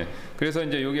 예, 그래서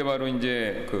이제 이게 바로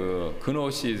이제 그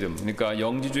그노시즘, 그러니까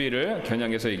영지주의를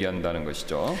겨냥해서 얘기한다는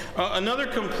것이죠. Another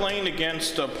complaint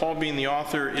against Paul being the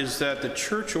author is that the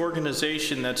church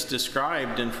organization that's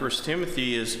described in 1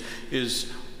 Timothy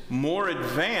is more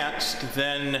advanced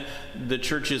than the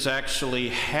churches actually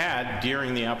had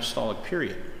during the apostolic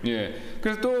period. 예.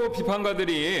 그래서 또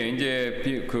비판가들이 이제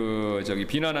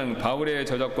비난한 바울의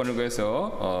저작권을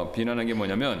그래서 비난한 게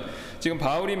뭐냐면 지금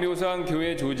바울이 묘사한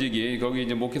교회 조직이 거기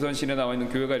이제 목회서신에 나와 있는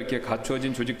교회가 이렇게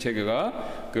갖추어진 조직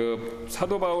체계가 그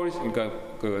사도 바울 그러니까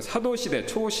그 사도 시대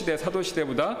초시대 사도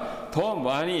시대보다 더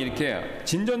많이 이렇게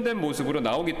진전된 모습으로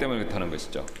나오기 때문에 그렇다는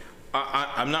것이죠.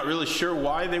 I'm not really sure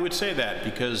why they would say that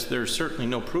because there's certainly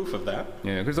no proof of that.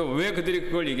 예, 그래서 왜 그들이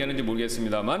그걸 얘기하는지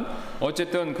모르겠습니다만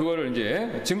어쨌든 그거를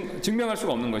이제 증명할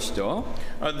수가 없는 것이죠.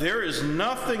 There is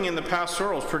nothing in the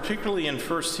pastorals, particularly in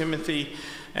 1 Timothy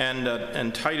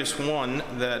and Titus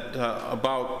 1, that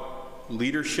about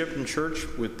leadership in church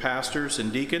with pastors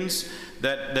and deacons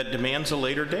that demands a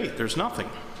later date. There's nothing.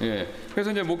 예.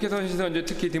 그래서 이제 목회선에서 이제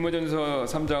특히 디모전서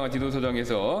 3장과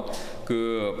디도서장에서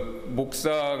그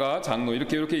목사가 장로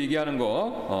이렇게 얘기하는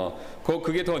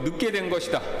그게 더 늦게 된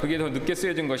것이다. 그게 더 늦게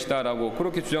쓰여진 것이다라고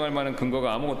그렇게 주장할 만한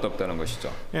근거가 아무것도 없다는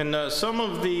것이죠. And some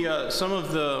of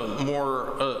the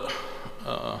more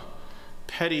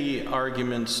petty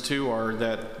arguments too are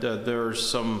that there's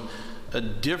some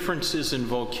differences in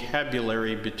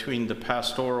vocabulary between the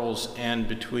pastorals and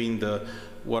between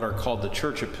what are called the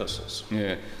church epistles.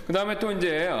 예. 그다음에 또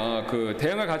이제 그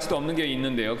대응할 가치도 없는 게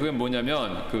있는데요. 그게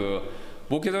뭐냐면 그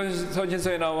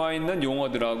목회서신서에 나와 있는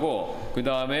용어들하고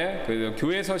그다음에 그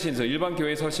교회 서신서 일반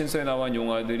교회 서신서에 나와 있는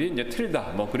용어들이 이제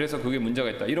틀리다. 뭐 그래서 그게 문제가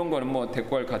있다. 이런 거는 뭐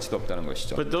대꾸할 가치도 없다는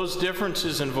것이죠. But those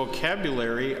differences in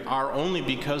vocabulary are only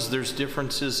because there's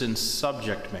differences in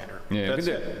subject matter. 예.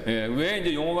 근데 왜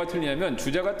이제 용어가 틀리냐면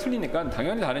주제가 틀리니까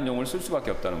당연히 다른 용어를 쓸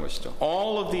수밖에 없다는 것이죠.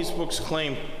 All of these books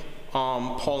claim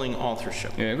Pauline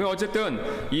authorship. 예, 그 어쨌든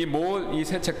이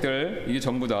세 책들 이게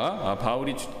전부 다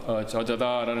바울이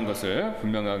저자다라는 것을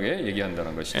분명하게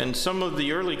얘기한다는 것이죠. And some of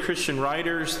the early Christian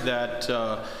writers that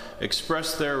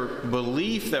express their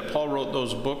belief that Paul wrote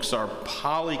those books are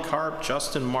Polycarp,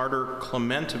 Justin Martyr,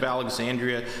 Clement of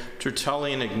Alexandria,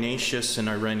 Tertullian, Ignatius, and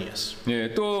Irenaeus.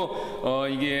 예, 또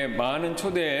이게 많은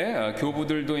초대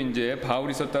교부들도 이제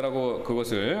바울이 썼다라고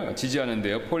그것을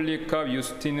지지하는데요. 폴리캅,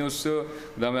 유스티누스,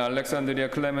 그다음에 알렉산드리아,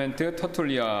 클레멘트,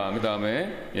 터툴리아,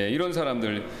 그다음에 이런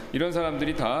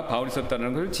사람들이 다 바울이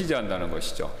썼다는 걸 지지한다는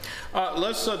것이죠.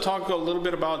 Let's talk a little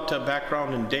bit about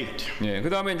background and date. 예,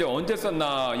 그다음에 이제 언제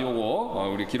썼나 요거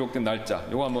우리 기록된 날짜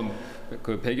요거 한번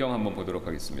그 배경 한번 보도록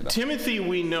하겠습니다. Timothy,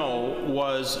 we know,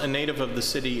 was a native of the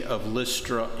city of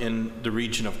Lystra in the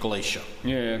region of Galatia.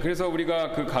 예, 그래서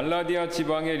우리가 그 갈라디아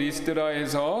지방의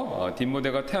리스드라에서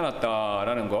디모데가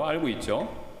태어났다라는 거 알고 있죠.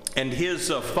 And his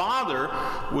father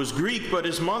was Greek, but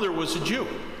his mother was a Jew.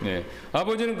 예,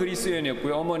 아버지는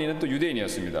그리스인이었고요, 어머니는 또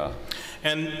유대인이었습니다.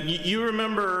 And you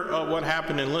remember what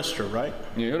happened in Lystra, right?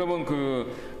 예, 여러분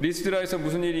그 리스드라에서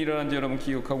무슨 일이 일어난지 여러분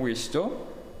기억하고 계시죠?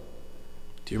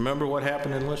 Do you remember what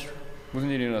happened in Lystra? 무슨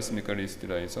일이 일어났습니까,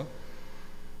 리스드라에서?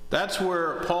 That's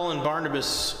where Paul and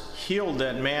Barnabas healed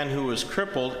that man who was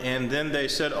crippled, and then they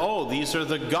said, "Oh, these are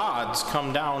the gods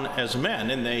come down as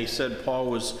men." And they said Paul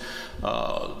was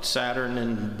Saturn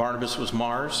and Barnabas was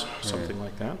Mars, something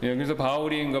like that. 예, 그래서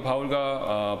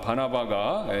바울과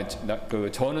바나바가 그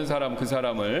저는 사람 그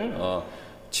사람을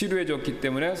치료해줬기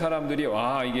때문에 사람들이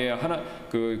와 이게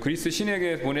그 그리스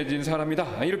신에게 보내진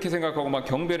사람이다 이렇게 생각하고 막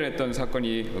경배를 했던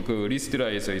사건이 그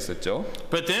리스드라에서 있었죠.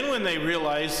 But then when they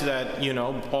realized that,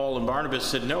 Paul and Barnabas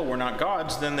said, "No, we're not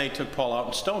gods," then they took Paul out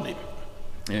and stoned him.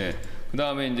 예, 그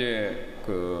다음에 이제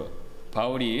그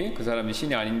바울이 그 사람이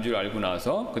신이 아닌 줄 알고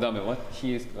나서 그 다음에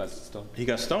he got stoned. He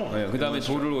got stoned. 예, 그 다음에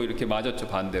돌로 이렇게 맞았죠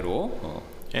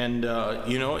반대로. And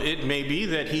it may be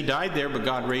that he died there, but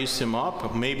God raised him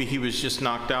up. Maybe he was just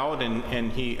knocked out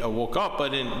and he woke up.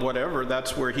 But in whatever,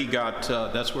 that's where he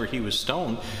was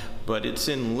stoned. But it's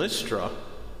in Lystra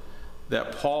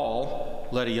that Paul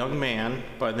led a young man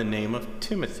by the name of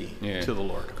Timothy to the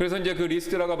Lord. 그래서 이제 그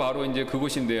리스드라가 바로 이제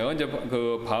그곳인데요. 이제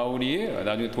그 바울이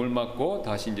나중에 돌 맞고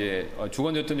다시 이제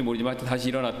죽었는지 모르지만 다시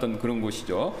일어났던 그런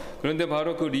곳이죠. 그런데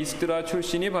바로 그 리스드라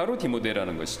출신이 바로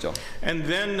디모데라는 것이죠. And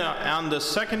then on the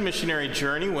second missionary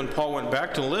journey, when Paul went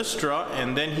back to Lystra,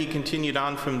 and then he continued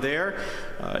on from there,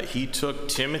 he took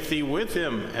Timothy with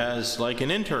him as like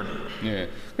an intern. 예.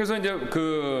 그래서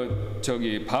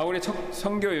이제 바울의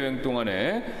선교 여행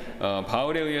동안에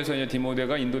바울에 의해서 이제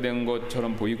디모데가 인도된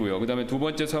것처럼 보이고요. 그다음에 두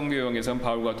번째 선교 여행에서는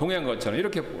바울과 동행한 것처럼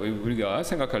이렇게 우리가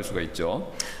생각할 수가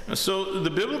있죠. So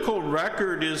the biblical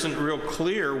record isn't real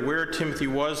clear where Timothy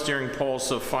was during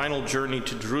Paul's final journey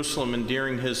to Jerusalem and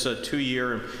during his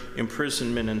 2-year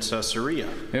imprisonment in Caesarea.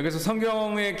 예, 그래서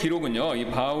성경의 기록은요, 이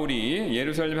바울이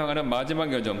예루살렘 향하는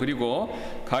마지막 여정 그리고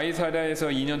가이사랴에서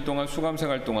 2년 동안 수감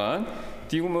생활 동안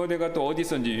디모데가 또 어디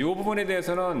있었는지 이 부분에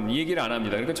대해서는 얘기를 안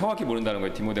합니다. 그러니까 정확히 모른다는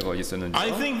거예요. 디모데가 어디 있었는지. I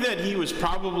think that he was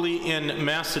probably in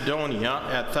Macedonia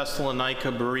at Thessalonica,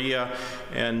 Berea,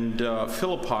 and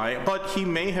Philippi, but he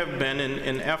may have been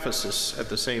in Ephesus at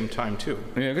the same time too.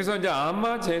 예, 그래서 이제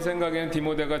아마 제 생각에는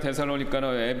디모데가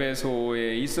데살로니가나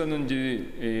에베소에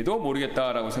있었는지도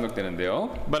모르겠다라고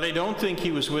생각되는데요. But I don't think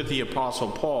he was with the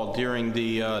Apostle Paul during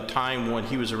the time when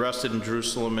he was arrested in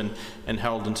Jerusalem and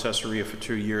held in Caesarea for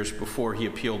 2 years before he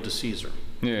appealed to Caesar.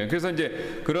 예, 그래서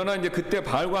이제 그러나 이제 그때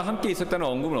바울과 함께 있었다는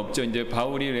언급은 없죠. 이제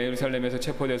바울이 예루살렘에서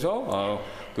체포돼서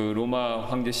그 로마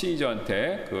황제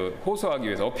시저한테 그 호소하기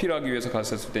위해서 어필하기 위해서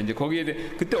갔었을 때 이제 거기에 대해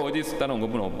그때 어디 있었다는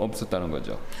언급은 없었다는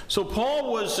거죠. So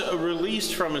Paul was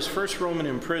released from his first Roman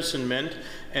imprisonment,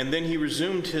 and then he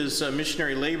resumed his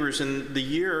missionary labors in the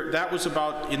year that was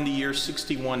about in the year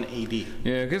 61 AD.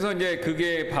 예, 그래서 이제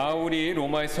그게 바울이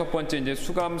로마의 첫 번째 이제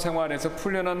수감 생활에서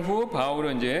풀려난 후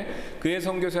바울은 이제 그의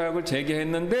선교 사역을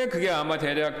재개했는데 그게 아마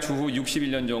대략 주후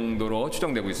 61년 정도로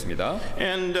추정되고 있습니다.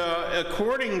 And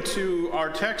according to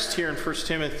our text here in 1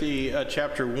 Timothy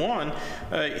chapter 1,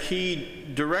 he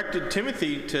directed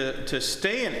Timothy to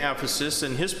stay in Ephesus,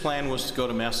 and his plan was to go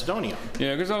to Macedonia.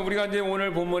 예, 그래서 우리가 이제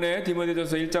오늘 본문에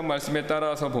디모데전서 1장 말씀에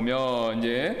따라서 보면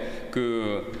이제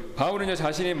그 바울은 이제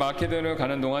자신이 마케도니아를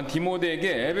가는 동안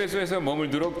디모데에게 에베소에서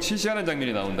머물도록 지시하는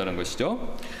장면이 나온다는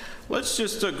것이죠. Let's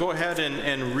just go ahead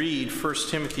and read 1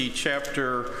 Timothy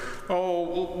chapter.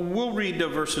 We'll read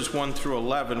verses 1 through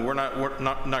 11. We're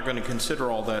not going to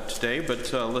consider all that today,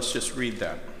 but let's just read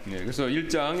that. 네, 그래서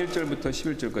 1장 1절부터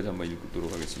 11절까지 한번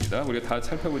읽도록 하겠습니다. 우리가 다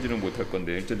살펴보지는 못할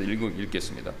건데 일단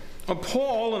읽겠습니다.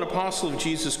 Paul, an apostle of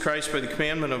Jesus Christ, by the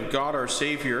commandment of God our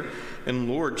Savior and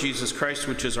Lord Jesus Christ,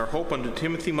 which is our hope, unto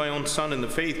Timothy, my own son, in the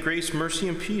faith, grace, mercy,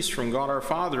 and peace from God our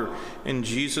Father and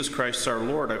Jesus Christ our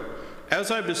Lord. As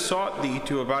I besought thee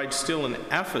to abide still in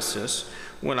Ephesus,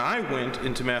 when I went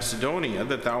into Macedonia,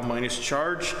 that thou mightest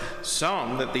charge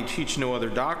some that they teach no other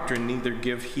doctrine, neither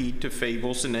give heed to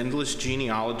fables and endless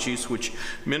genealogies, which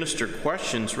minister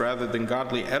questions rather than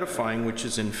godly edifying, which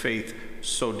is in faith,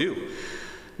 so do.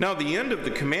 Now the end of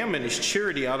the commandment is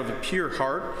charity out of a pure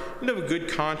heart, and of a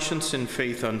good conscience and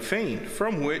faith unfeigned,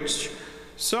 from which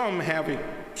some, having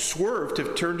swerved,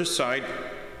 have turned aside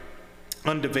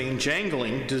unto vain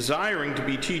jangling, desiring to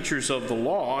be teachers of the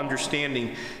law,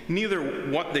 understanding neither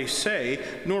what they say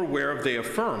nor whereof they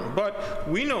affirm. But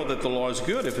we know that the law is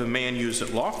good if a man use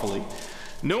it lawfully,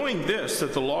 knowing this,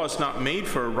 that the law is not made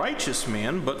for a righteous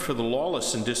man, but for the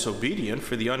lawless and disobedient,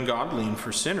 for the ungodly and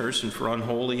for sinners, and for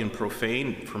unholy and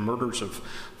profane, for murderers of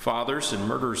fathers and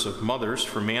murderers of mothers,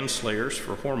 for manslayers,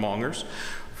 for whoremongers,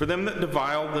 for them that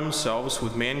defile themselves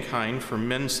with mankind, for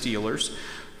men stealers,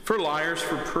 for liars,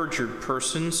 for perjured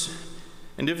persons,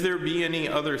 and if there be any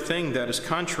other thing that is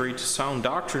contrary to sound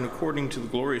doctrine, according to the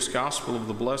glorious gospel of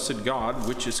the blessed God,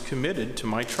 which is committed to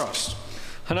my trust.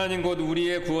 하나님 곧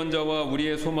우리의 구원자와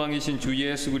우리의 소망이신 주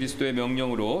예수 그리스도의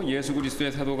명령으로 예수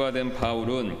그리스도의 사도가 된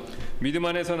바울은 믿음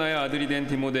안에서 나의 아들이 된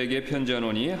디모데에게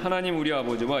편지하노니 하나님 우리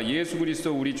아버지와 예수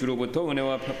그리스도 우리 주로부터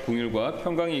은혜와 공율과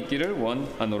평강이 있기를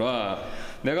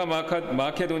원하노라. 내가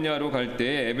마케도니아로 갈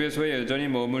때 에베소에 여전히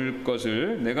머물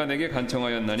것을 내가 내게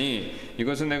간청하였나니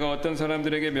이것은 내가 어떤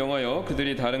사람들에게 명하여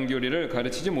그들이 다른 교리를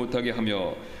가르치지 못하게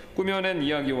하며 꾸며낸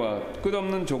이야기와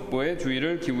끝없는 족보에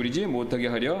주의를 기울이지 못하게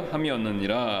하려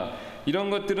함이었느니라.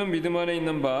 이런 것들은 믿음 안에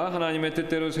있는 바 하나님의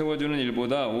뜻대로 세워주는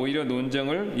일보다 오히려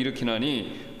논쟁을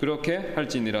일으키나니 그렇게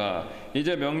할지니라.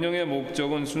 이제 명령의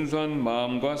목적은 순수한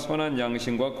마음과 선한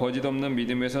양심과 거짓 없는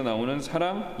믿음에서 나오는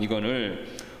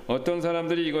사랑이거늘 어떤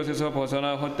사람들이 이것에서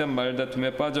벗어나 헛된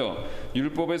말다툼에 빠져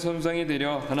율법의 선상이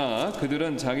되려 하나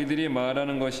그들은 자기들이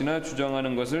말하는 것이나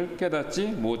주장하는 것을 깨닫지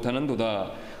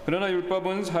못하는도다. 그러나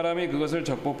율법은 사람이 그것을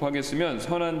적법하게 쓰면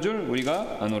선한 줄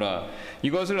우리가 아노라.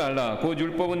 이것을 알라. 곧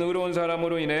율법은 의로운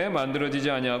사람으로 인해 만들어지지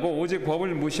아니하고 오직 법을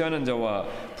무시하는 자와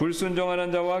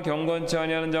불순종하는 자와 경건치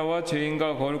아니하는 자와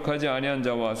죄인과 거룩하지 아니한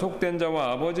자와 속된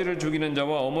자와 아버지를 죽이는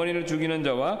자와 어머니를 죽이는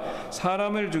자와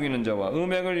사람을 죽이는 자와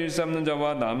음행을 일삼는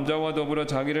자와 남자와 더불어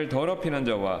자기를 더럽히는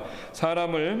자와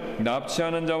사람을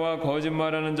납치하는 자와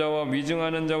거짓말하는 자와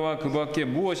위증하는 자와 그 밖에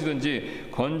무엇이든지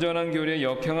건전한 교리에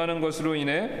역행하는 것으로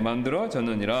인해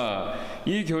만들어졌느니라.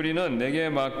 이 교리는 내게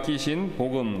맡기신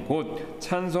복음 곧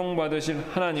찬송받으실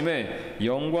하나님의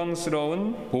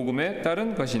영광스러운 복음에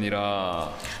따른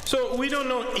것이니라. So we don't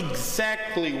know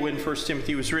exactly when 1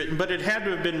 Timothy was written, but it had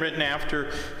to have been written after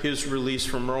his release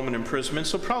from Roman imprisonment,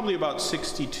 so probably about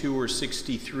 62 or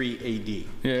 63 AD.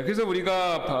 예, 그래서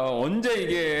우리가 언제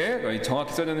이게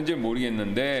정확히 써졌는지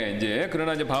모르겠는데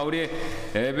그러나 이제 바울이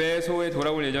에베소에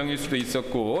돌아올 예정일 수도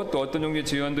있었고 또 어떤 종류의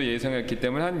지연도 예상했기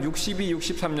때문에 때문에 한 62,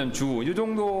 63년 주 이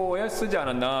정도에 쓰지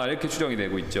않았나 이렇게 추정이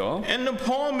되고 있죠. And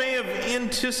Paul may have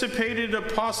anticipated a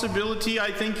possibility.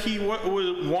 I think he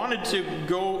wanted to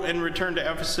go and return to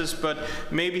Ephesus, but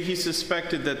maybe he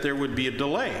suspected that there would be a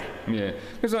delay. 예.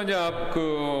 그래서 이제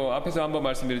앞에서 한번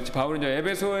말씀드렸지 바울은 이제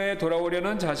에베소에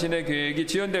돌아오려는 자신의 계획이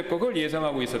지연될 것을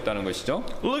예상하고 있었다는 것이죠.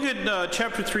 Look at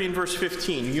chapter 3 and verse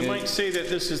 15. You might say that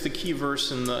this is the key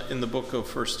verse in the book of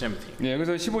 1 Timothy. 예.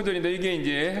 그래서 15절인데 이게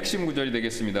이제 핵심 구절이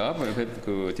되겠습니다.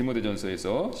 그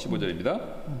디모데전서에서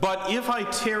 15절입니다. But if I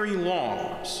tarry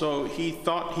long, so he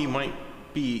thought he might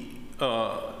be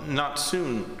not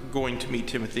soon going to meet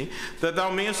Timothy, that thou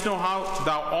mayest know how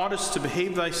thou oughtest to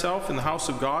behave thyself in the house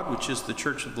of God, which is the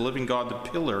church of the living God, the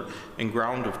pillar and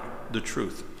ground of the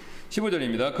truth.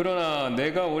 15절입니다. 그러나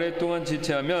내가 오랫동안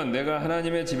지체하면 내가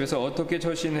하나님의 집에서 어떻게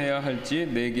처신해야 할지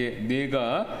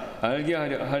내가 알게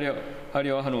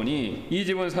하려 하노니 이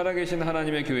집은 살아계신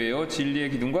하나님의 교회요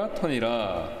진리의 기둥과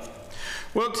터니라.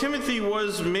 Well, Timothy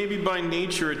was maybe by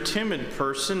nature a timid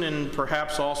person and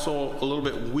perhaps also a little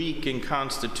bit weak in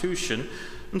constitution.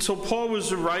 And so Paul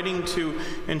was writing to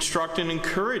instruct and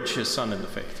encourage his son in the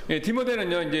faith. 예,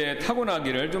 디모데는요 이제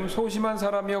타고나기를 좀 소심한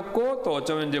사람이었고 또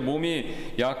어쩌면 이제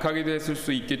몸이 약하기도 했을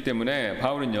수 있기 때문에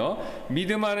바울은요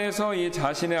믿음 안에서 이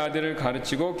자신의 아들을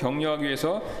가르치고 격려하기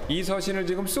위해서 이 서신을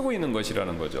지금 쓰고 있는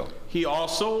것이라는 거죠. He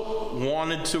also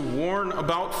wanted to warn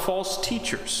about false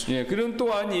teachers. 예, 그는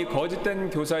또한 이 거짓된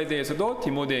교사에 대해서도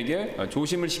디모데에게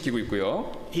조심을 시키고 있고요.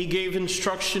 He gave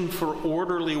instruction for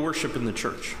orderly worship in the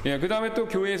church. 예, 그다음에 또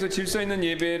교회에서 질서 있는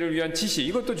예배를 위한 지시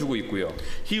이것도 주고 있고요.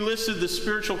 He listed the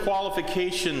spiritual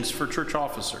qualifications for church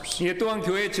officers. 예, 또한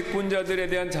교회 직분자들에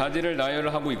대한 자질을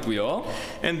나열하고 있고요.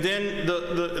 And then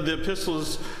the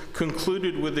epistles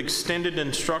concluded with extended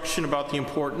instruction about the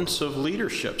importance of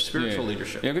leadership, spiritual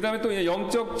leadership. 예, 그다음에 또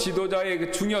영적 지도자의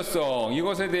그 중요성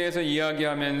이것에 대해서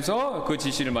이야기하면서 그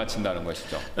지시를 마친다는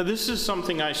것이죠. Now, this is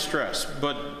something I stress,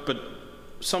 but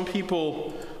some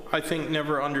people I think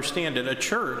never understand it. A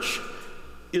church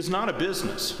is not a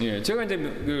business. 예, 제가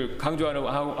이제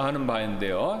강조하는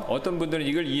바인데요. 어떤 분들은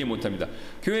이걸 이해 못합니다.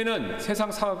 교회는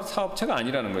세상 사업체가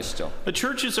아니라는 것이죠. The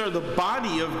churches are the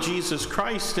body of Jesus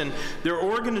Christ, and they're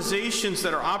organizations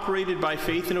that are operated by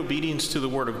faith and obedience to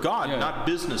the Word of God, not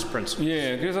business principles.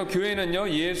 예, 그래서 교회는요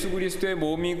예수 그리스도의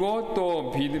몸이고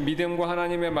또 믿음과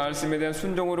하나님의 말씀에 대한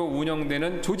순종으로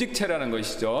운영되는 조직체라는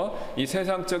것이죠. 이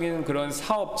세상적인 그런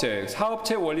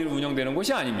사업체 원리로 운영되는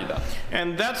것이 아닙니다.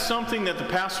 And that's something that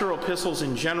the pastoral epistles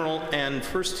in general and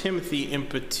 1 Timothy in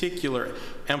particular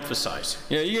emphasize.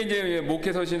 예, 이게 이제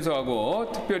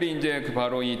목회서신서하고 특별히 이제 그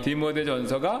바로 이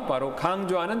디모데전서가 바로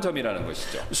강조하는 점이라는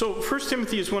것이죠. So 1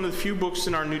 Timothy is one of the few books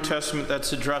in our New Testament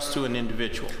that's addressed to an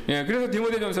individual. 예, 그래서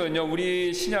디모데전서는요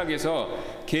우리 신약에서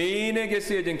개인에게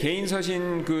쓰여진 개인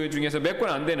서신 그 중에서 몇 권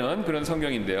안 되는 그런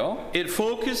성경인데요. It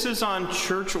focuses on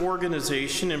church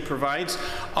organization and provides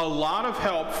a lot of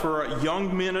help for a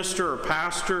young minister or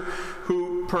pastor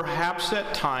who perhaps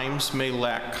at times may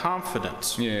lack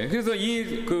confidence. 예, 그래서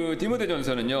이 그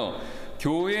디모데전서는요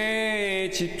교회에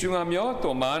집중하며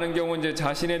또 많은 경우 이제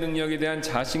자신의 능력에 대한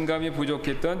자신감이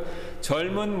부족했던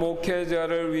젊은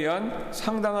목회자를 위한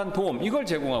상당한 도움 이걸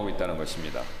제공하고 있다는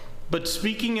것입니다. But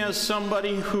speaking as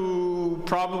somebody who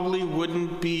probably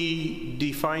wouldn't be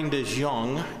defined as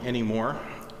young anymore,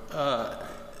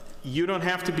 you don't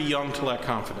have to be young to lack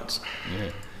confidence.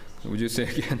 예, would you say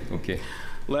again? Okay.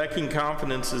 Lacking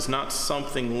confidence is not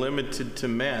something limited to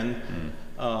men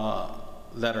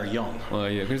that are young.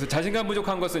 예, 그래서 자신감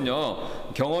부족한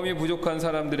것은요 경험이 부족한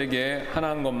사람들에게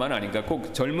하나인 것만 아닌가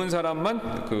꼭 젊은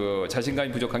사람만 그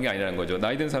자신감이 부족한 게 아니라는 거죠.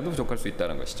 나이 든 사람도 부족할 수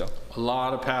있다는 것이죠. A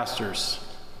lot of pastors,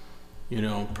 you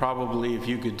know, probably if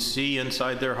you could see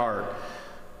inside their heart,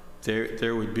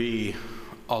 there would be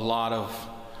a lot of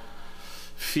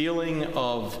feeling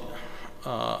of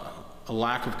a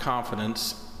lack of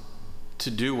confidence to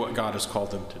do what God has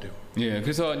called them to do. 예,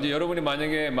 그래서 이제 여러분이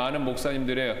만약에 많은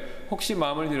목사님들의 혹시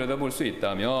마음을 들여다볼 수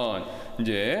있다면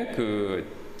이제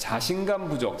그 자신감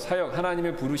부족, 사역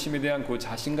하나님의 부르심에 대한 그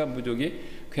자신감 부족이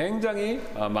굉장히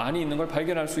많이 있는 걸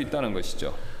발견할 수 있다는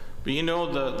것이죠. But you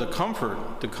know the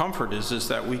comfort is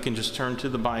that we can just turn to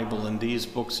the Bible and these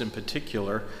books in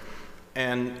particular,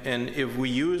 and if we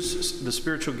use the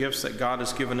spiritual gifts that God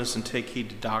has given us and take heed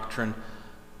to doctrine,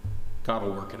 God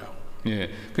will work it out.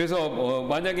 예, 그래서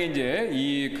만약에 이제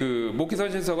이 그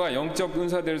목회서신서가 영적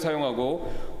은사들을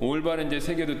사용하고 올바른 이제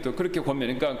세계도 그렇게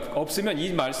권면, 그러니까 없으면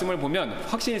이 말씀을 보면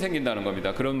확신이 생긴다는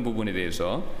겁니다. 그런 부분에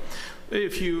대해서.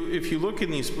 If you look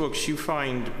in these books, you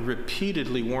find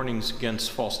repeatedly warnings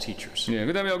against false teachers. 예,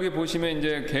 그다음에 여기 보시면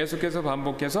이제 계속해서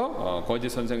반복해서 거짓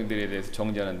선생들에 대해서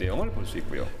정죄하는 내용을 볼 수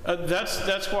있고요.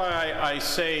 That's why I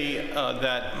say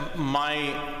that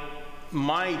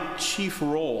my chief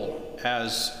role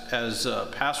as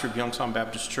pastor of Yongsan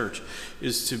Baptist Church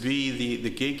is to be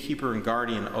the gatekeeper and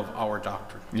guardian of our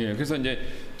doctrine. 예, 그래서 이제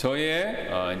저의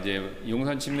이제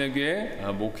용산 침례교회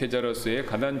목회자로서의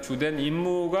가장 주된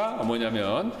임무가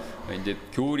뭐냐면 이제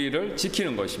교리를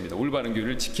지키는 것입니다. 올바른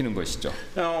교리를 지키는 것이죠.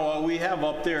 Now we have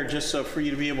up there just for you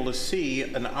to be able to see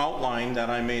an outline that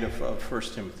I made of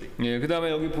 1 Timothy. 예, 그다음에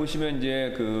여기 보시면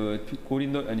이제 그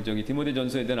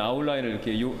디모데전서에 대한 아웃라인을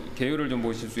이렇게 개요를 좀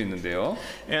보실 수 있는데요.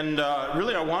 And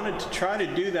really, I wanted to try to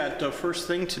do that first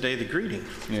thing today, the greeting.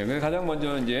 예, 그래서 가장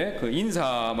먼저 이제 그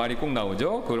인사 말이 꼭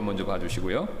나오죠. 그걸 먼저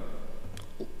봐주시고요.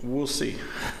 We'll see.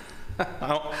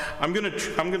 I'm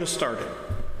gonna start it.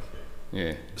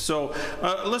 예. So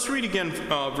let's read again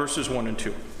verses 1 and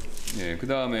 2. 예, 그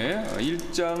다음에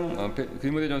 1장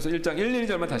디모데전서 1장 1,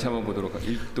 2절만 다시 한번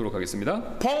읽도록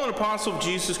하겠습니다. Paul, an apostle of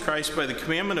Jesus Christ, by the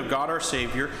commandment of God our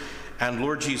Savior and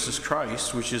Lord Jesus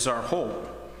Christ, which is our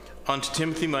hope, unto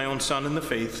Timothy, my own son in the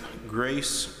faith,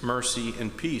 grace, mercy,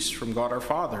 and peace from God our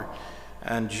Father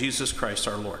and Jesus Christ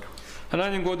our Lord.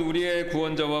 하나님 곧 우리의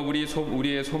구원자와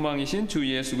우리의 소망이신 주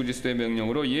예수 그리스도의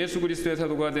명령으로 예수 그리스도의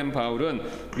사도가 된 바울은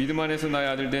믿음 안에서 나의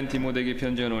아들 된 디모데에게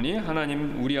편지하노니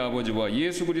하나님 우리 아버지와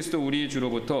예수 그리스도 우리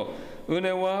주로부터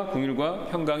은혜와 긍휼과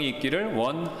평강이 있기를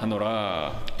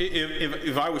원하노라.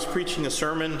 If I was preaching a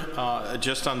sermon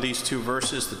just on these two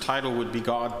verses, the title would be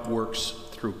God works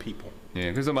through people.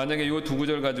 예, 그래서 만약에 이 두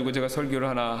구절 가지고 제가 설교를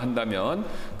하나 한다면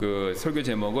그 설교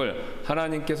제목을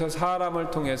하나님께서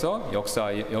사람을 통해서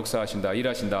역사하신다,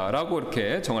 일하신다라고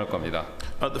이렇게 정할 겁니다.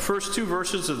 The first two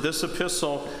verses of this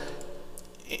epistle,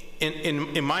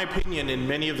 in my opinion, in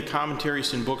many of the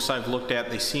commentaries and books I've looked at,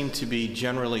 they seem to be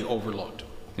generally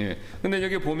overlooked. 예. 근데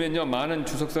여기 보면요, 많은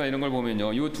주석사 이런 걸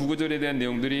보면요, 이 두 구절에 대한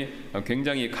내용들이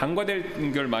굉장히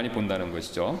간과된 걸 많이 본다는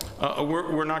것이죠.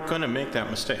 We're not going to make that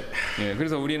mistake. 예.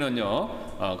 그래서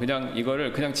우리는요, 그냥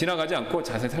이거를 그냥 지나가지 않고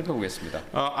자세히 살펴보겠습니다.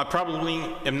 I probably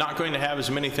am not going to have as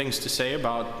many things to say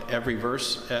about every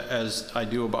verse as I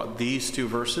do about these two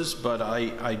verses, but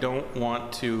I don't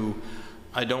want to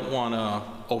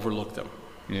overlook them.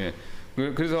 예.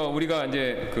 그래서 우리가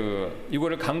이제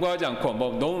이거를 간과하지 않고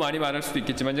뭐 너무 많이 말할 수도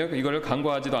있겠지만 이거를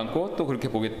간과하지도 않고 또 그렇게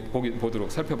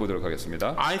살펴보도록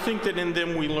하겠습니다. I think that in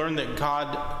them we learn that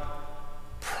God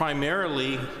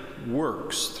primarily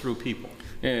works through people.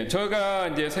 예, 제가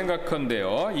이제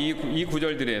생각한데요, 이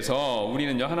구절들에서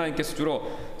우리는요 하나님께서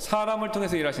주로 사람을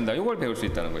통해서 일하신다. 이걸 배울 수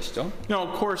있다는 것이죠. Now,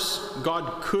 of course,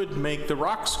 God could make the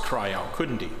rocks cry out,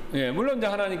 couldn't He? 예, 물론 이제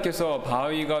하나님께서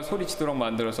바위가 소리치도록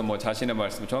만들어서 뭐 자신의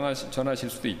말씀을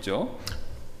전하실 수도 있죠.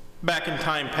 Back in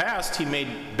time past, He made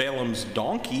Balaam's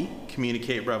donkey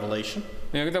communicate revelation.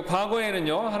 예, 근데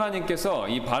과거에는요 하나님께서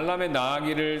이 발람의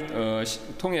나귀를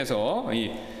통해서 이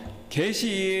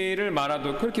계시를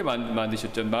말하도록 그렇게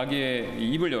만드셨죠. 마귀의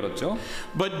입을 열었죠.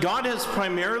 But God has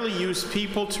primarily used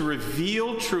people to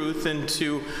reveal truth and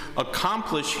to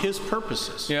accomplish His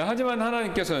purposes. 예, 하지만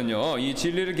하나님께서는요 이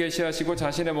진리를 계시하시고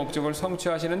자신의 목적을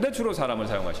성취하시는데 주로 사람을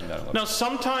사용하신다는 겁니다. Now,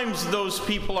 sometimes those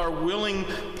people are willing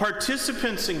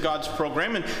participants in God's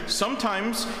program, and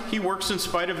sometimes He works in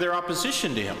spite of their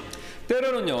opposition to Him.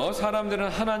 때로는요 사람들은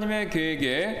하나님의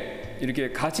계획에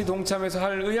이렇게 같이 동참해서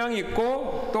할 의향이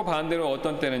있고 또 반대로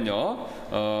어떤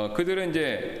때는요 그들은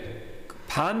이제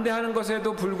반대하는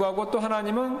것에도 불구하고 또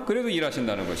하나님은 그래도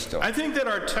일하신다는 것이죠. I think that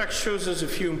our text shows us a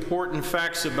few important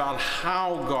facts about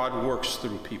how God works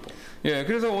through people. 예,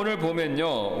 그래서 오늘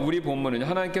보면요, 우리 본문은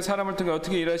하나님께 사람을 통해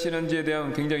어떻게 일하시는지에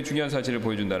대한 굉장히 중요한 사실을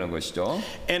보여준다는 것이죠.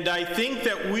 And I think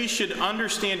that we should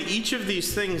understand each of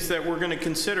these things that we're going to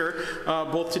consider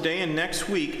both today and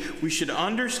next week. We should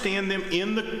understand them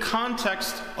in the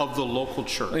context of the local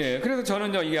church. 예, 그래서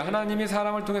저는요, 이게 하나님이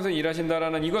사람을 통해서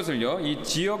일하신다라는 이것을요, 이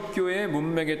지역 교회의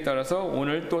문맥에 따라서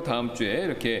오늘 또 다음 주에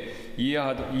이렇게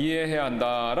이해해야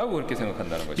한다라고 그렇게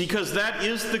생각한다는 것이죠. Because that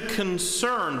is the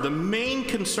concern, the main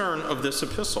concern of this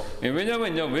epistle. 예,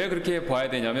 왜냐면요, 왜 그렇게 봐야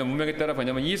되냐면 문맥에 따라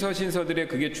보냐면 이 서신서들의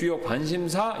그게 주요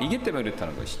관심사이기 때문에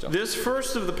그렇다는 것이죠. This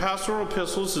first of the pastoral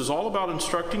epistles is all about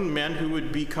instructing men who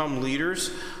would become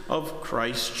leaders of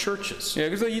Christ's churches. 예,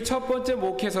 그래서 이 첫 번째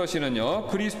목회 서신은요,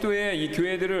 그리스도의 이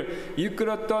교회들을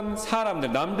이끌었던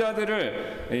사람들,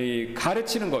 남자들을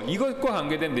가르치는 것, 이것과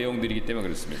관계된 내용들이기 때문에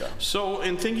그렇습니다. So,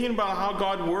 in thinking about how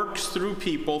God works through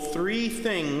people, three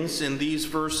things in these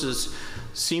verses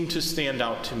seem to stand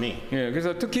out to me. 예,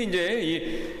 그래서 특히 이제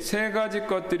이 세 가지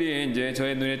것들이 이제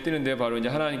저의 눈에 띄는데 바로 이제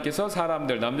하나님께서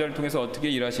사람들, 남자를 통해서 어떻게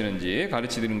일하시는지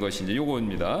가르치는 것인지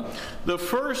요거입니다. The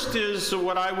first is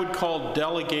what I would call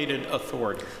delegated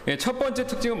authority. 예, 첫 번째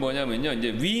특징은 뭐냐면요,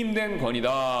 이제 위임된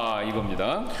권위다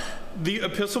이겁니다. The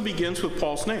epistle begins with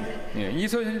Paul's name. 예, 이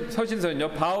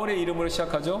서신서는요 바울의 이름으로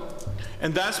시작하죠.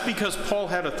 And that's because Paul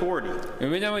had authority. 예,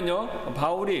 왜냐면요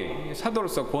바울이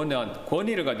사도로서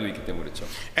권위를 가지고 있기 때문에 그렇죠.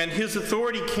 And his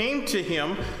authority came to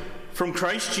him from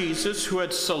Christ Jesus, who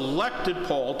had selected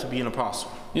Paul to be an apostle.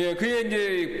 예, 그의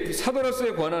이제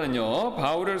사도로서의 권한은요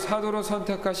바울을 사도로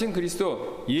선택하신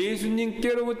그리스도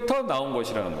예수님께로부터 나온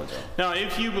것이라는 거죠. Now,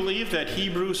 if you believe that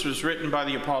Hebrews was written by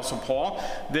the apostle Paul,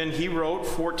 then he wrote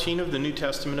 14 of the New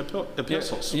Testament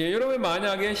epistles. 예, 여러분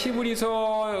만약에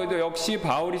히브리서 역시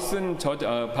바울이 쓴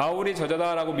바울이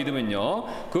저자다라고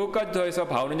믿으면요 그것까지 더해서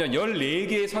바울은요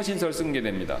 14개의 서신서를 쓴 게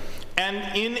됩니다. And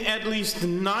in at least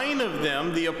 9 of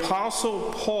them, the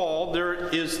apostle Paul, there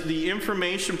is the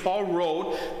information Paul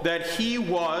wrote that he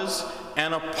was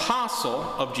an apostle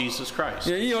of Jesus Christ.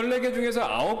 예, 이 14개 중에서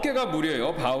 9개가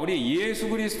무려요. 바울이 예수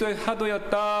그리스도의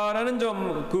사도였다라는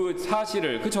그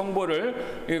사실을, 그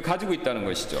정보를 가지고 있다는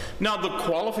것이죠. Now, the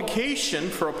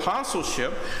qualification for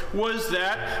apostleship was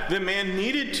that the man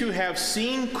needed to have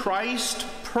seen Christ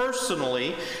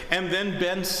personally and then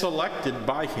been selected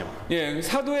by him. 예,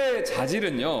 사도의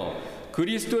자질은요.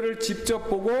 그리스도를 직접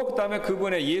보고 그다음에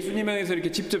그분의 예수님에 의해서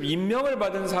이렇게 직접 임명을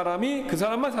받은 사람이 그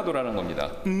사람만 사도라는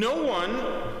겁니다. No one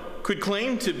could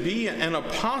claim to be an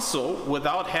apostle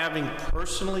without having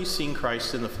personally seen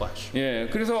Christ in the flesh. 예,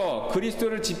 그래서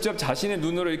그리스도를 직접 자신의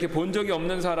눈으로 이렇게 본 적이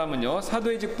없는 사람은요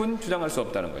사도의 직분 주장할 수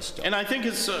없다는 것이죠. And I think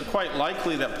it's quite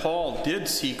likely that Paul did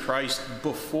see Christ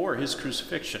before his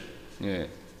crucifixion. 예.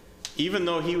 Even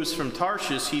though he was from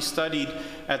Tarshish, he studied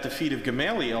at the feet of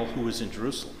Gamaliel, who was in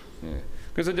Jerusalem. 예.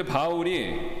 그래서 이제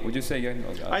바울이 would you say again?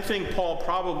 I think Paul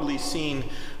probably seen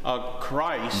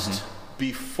Christ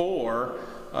before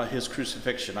his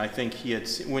crucifixion. I think he had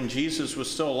when Jesus was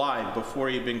still alive before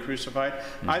he had been crucified.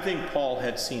 I think Paul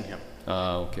had seen him.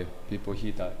 아, 오케이. Before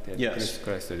he died. Yes.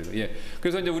 예.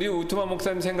 그래서 이제 우리 우트만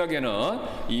목사님 생각에는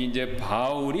이 이제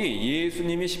바울이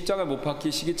예수님이 십자가 못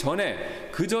박히시기 전에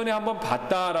그 전에 한번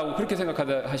봤다라고 그렇게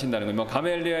생각하신다는 거예요.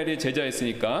 가멜리엘이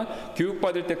제자였으니까 교육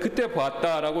받을 때 그때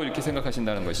봤다라고 이렇게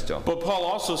생각하신다는 것이죠. But Paul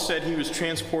also said he was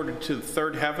transported to the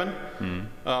third heaven.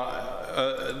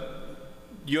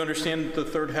 You understand the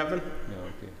third heaven? Yeah,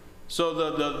 okay. So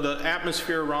the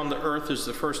atmosphere around the earth is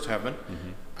the first heaven.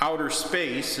 Outer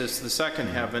space is the second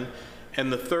heaven,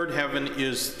 and the third heaven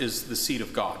is the seat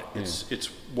of God. It's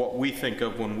what we think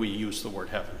of when we use the word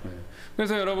heaven.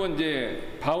 그래서 여러분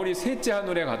이제 바울이 셋째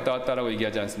하늘에 갔다 왔다라고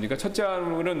얘기하지 않습니까? 첫째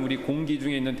하늘은 우리 공기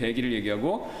중에 있는 대기를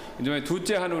얘기하고 이제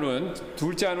둘째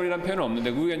하늘이란 표현은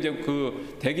없는데 그게 이제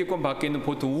그 대기권 밖에 있는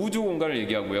보통 우주 공간을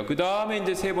얘기하고요. 그 다음에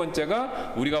이제 세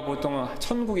번째가 우리가 보통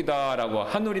천국이다라고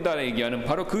하늘이다 얘기하는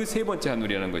바로 그 세 번째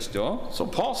하늘이라는 것이죠.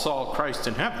 So Paul saw Christ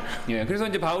in heaven. 예, 그래서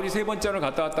이제 바울이 세 번째 하늘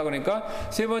갔다 왔다 그러니까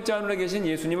세 번째 하늘에 계신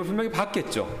예수님을 분명히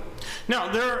봤겠죠. Now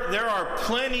there are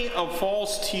plenty of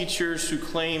false teachers who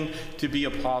claim to be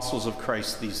apostles of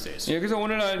Christ these days. 예, 그래서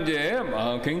오늘날 이제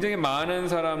굉장히 많은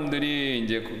사람들이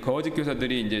이제 거짓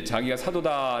교사들이 이제 자기가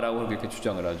사도다라고 그렇게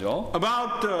주장을 하죠.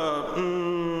 About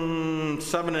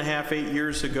 7.5, 8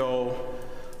 years ago,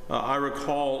 I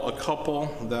recall a couple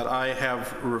that I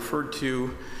have referred to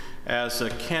as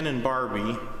Ken and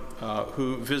Barbie.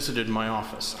 Who visited my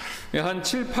office. 한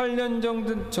 7, 8년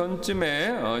정도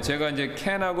전쯤에 제가 이제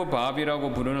켄하고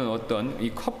바비라고 부르는 어떤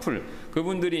이 커플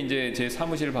그분들이 이제 제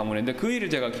사무실을 방문했는데 그 일을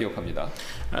제가 기억합니다.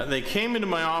 They came into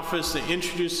my office, they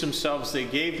introduced themselves, they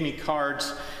gave me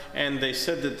cards, and they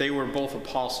said that they were both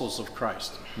apostles of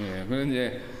Christ. 예, 그런데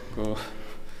이제 그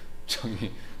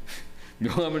저기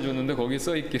명함을 줬는데 거기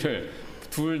써 있기를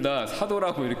둘 다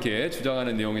사도라고 이렇게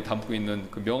주장하는 내용이 담고 있는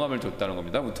그 명함을 줬다는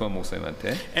겁니다. 우트만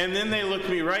목사님한테. And then they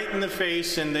looked me right in the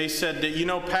face and they said that, you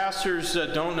know, pastors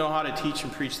don't know how to teach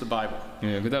and preach the Bible.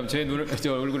 예, 그다음 제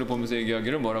얼굴을 보면서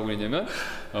얘기하기를 뭐라고 했냐면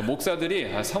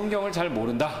목사들이 성경을 잘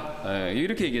모른다. 예,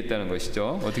 이렇게 얘기했다는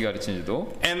것이죠. 어떻게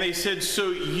가르치는지도. And they said,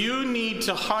 so you need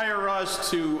to hire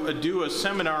us to do a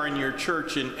seminar in your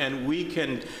church and we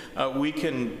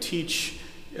can teach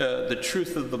the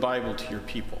truth of the Bible to your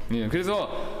people. 예,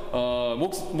 그래서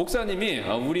목사님이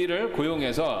우리를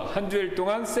고용해서 한 주일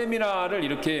동안 세미나를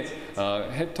이렇게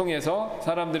통해서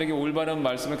사람들에게 올바른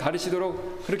말씀을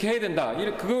가르치도록 그렇게 해야 된다.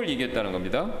 그걸 얘기했다는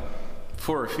겁니다.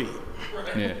 For a fee.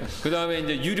 예, 그 다음에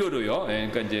이제 유료로요. 예,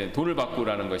 그러니까 이제 돈을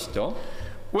받고라는 것이죠.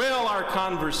 Well, our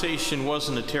conversation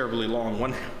wasn't a terribly long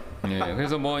one. 예,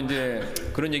 그래서 뭐 이제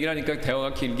그런 얘기를 하니까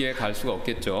대화가 길게 갈 수가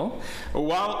없겠죠.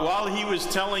 While he was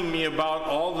telling me about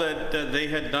all that they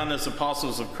had done as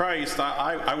apostles of Christ,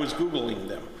 I was Googling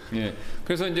them. 예,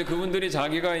 그래서 이제 그분들이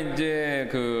자기가 이제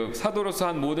그 사도로서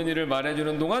한 모든 일을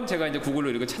말해주는 동안 제가 이제 구글로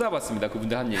이렇게 찾아봤습니다.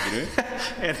 그분들 한 얘기를.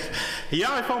 And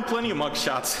yeah, I found plenty of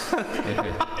mugshots.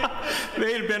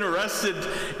 They had been arrested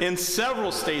in several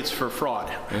states for fraud.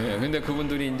 예, 근데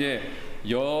그분들이 이제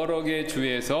여러 개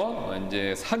주에서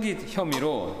이제 사기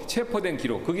혐의로 체포된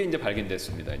기록 그게 이제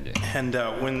발견됐습니다. 이제. And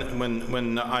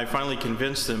when I finally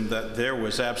convinced them that there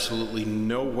was absolutely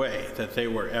no way that they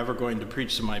were ever going to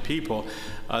preach to my people,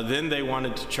 then they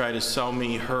wanted to try to sell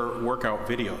me her workout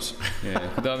videos. 예,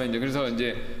 그다음에 이제 그래서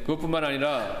이제 그것뿐만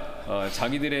아니라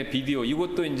자기들의 비디오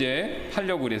이것도 이제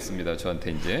하려고 그랬습니다.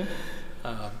 저한테 이제.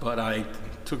 But I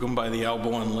took them by the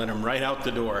elbow and let them right out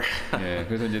the door. 예,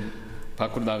 그래서 이제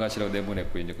밖으로 나가시라고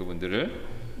내보냈고 이제 그분들을.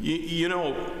 You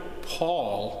know,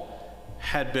 Paul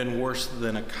had been worse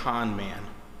than a con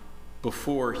man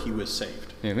before he was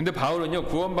saved. 예, 근데 바울은요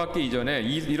구원받기 이전에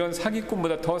이런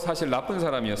사기꾼보다 더 사실 나쁜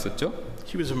사람이었었죠.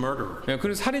 He was a murderer. 예,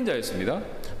 그런 살인자였습니다.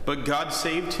 But God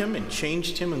saved him and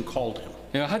changed him and called him.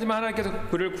 예, 하지만 하나님께서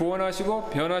그를 구원하시고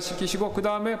변화시키시고 그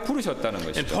다음에 부르셨다는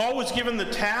And 것이죠. Paul was given the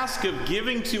task of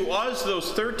giving to us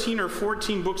those 13 or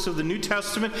 14 books of the New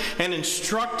Testament and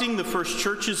instructing the first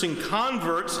churches and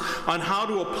converts on how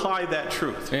to apply that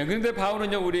truth. 예, 그런데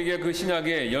바울은요 우리에게 그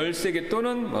신약의 13개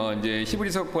또는 이제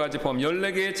히브리서까지 포함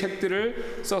 14개의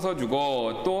책들을 써서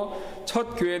주고 또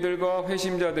첫 교회들과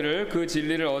회심자들을 그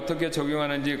진리를 어떻게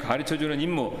적용하는지 가르쳐주는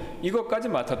임무 이것까지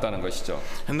맡았다는 것이죠.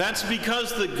 And that's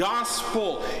because the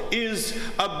gospel is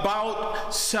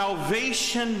about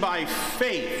salvation by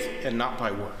faith and not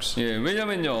by works. 예,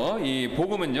 왜냐면요 이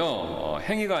복음은요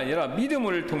행위가 아니라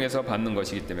믿음을 통해서 받는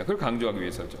것이기 때문에 그걸 강조하기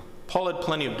위해서죠. Paul had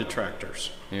plenty of detractors.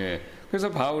 예,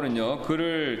 그래서 바울은요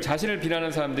그를 자신을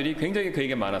비난하는 사람들이 굉장히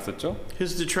그에게 많았었죠.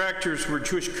 His detractors were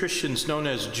Jewish Christians known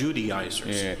as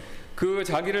Judaizers. 예, 그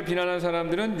자기를 비난하는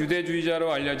사람들은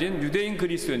유대주의자로 알려진 유대인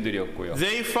그리스도인들이었고요.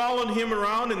 They followed him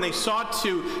around and they sought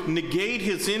to negate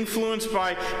his influence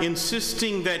by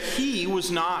insisting that he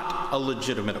was not a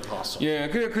legitimate apostle. 예,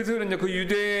 그들은요 그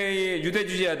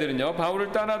유대주의자들은요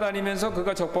바울을 따라다니면서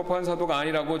그가 적법한 사도가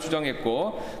아니라고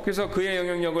주장했고 그래서 그의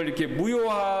영향력을 이렇게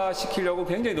무효화시키려고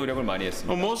굉장히 노력을 많이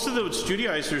했습니다. Well, most of those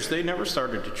Judaizers, they never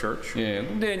started a church. 예,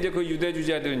 근데 이제 그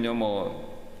유대주의자들은요 뭐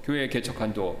교회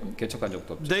개척한 적도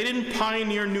없죠. They didn't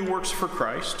pioneer new works for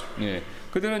Christ. 예,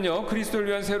 그들은요 그리스도를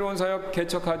위한 새로운 사역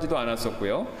개척하지도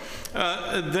않았었고요.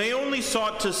 They only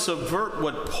sought to subvert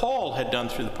what Paul had done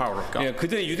through the power of God. 예,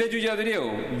 그들 유대주의자들이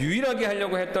유일하게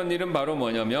하려고 했던 일은 바로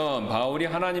뭐냐면 바울이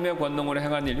하나님의 권능으로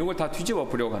행한 일, 이걸 다 뒤집어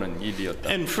보려고 하는 일이었다.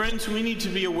 And friends, we need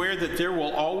to be aware that there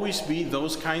will always be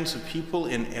those kinds of people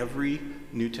in every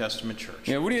New Testament church.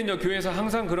 예, 우리는 교회에서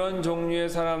항상 그런 종류의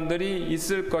사람들이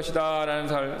있을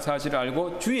것이다라는 사실을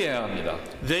알고 주의해야 합니다.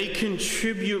 They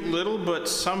contribute little, but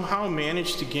somehow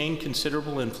manage to gain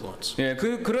considerable influence. 예,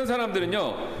 그런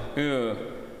사람들은요,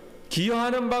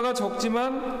 기여하는 바가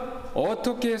적지만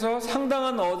어떻게 해서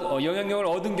상당한 영향력을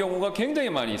얻은 경우가 굉장히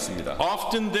많이 있습니다.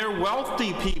 Often they're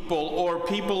wealthy people or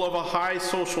people of a high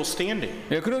social standing.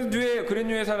 예, 그런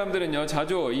류의 사람들은요,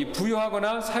 자주 이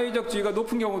부유하거나 사회적 지위가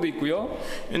높은 경우도 있고요.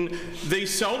 And they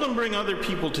seldom bring other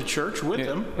people to church with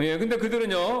them. 예, 근데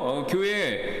그들은요,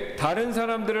 교회에 다른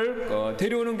사람들을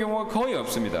데려오는 경우가 거의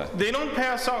없습니다. They don't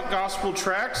pass out gospel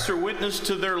tracts or witness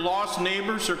to their lost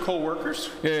neighbors or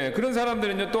co-workers. 예, 그런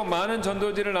사람들은요, 또 많은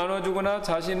전도지를 나눠주거나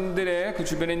자신들의 그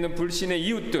주변에 있는 불신의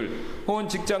이웃들 혹은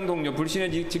직장 동료,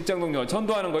 불신의 직장 동료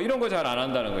전도하는 거 이런 거 잘 안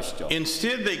한다는 것이죠.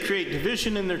 Instead, they create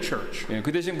division in their church. 예,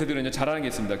 그 대신 그들은요 잘하는 게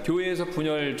있습니다. 교회에서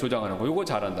분열 조장하는 거, 요거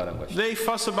잘한다는 것이죠. They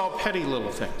fuss about petty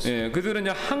little things. 예,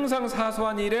 그들은요 항상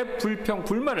사소한 일에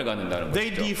불만을 갖는다는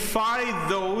They 것이죠. defy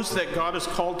those that God has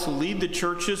called to lead the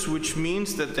churches, which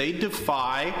means that they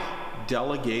defy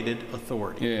delegated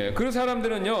authority. 예, 그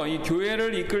사람들은요, 이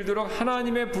교회를 이끌도록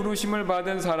하나님의 부르심을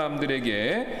받은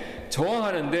사람들에게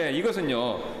저항하는데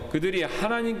이것은요, 그들이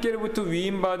하나님께로부터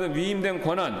위임된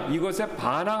권한, 이것에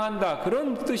반항한다,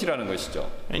 그런 뜻이라는 것이죠.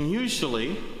 And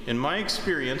usually, in my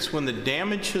experience, when the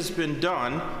damage has been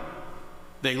done,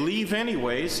 they leave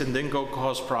anyways and then go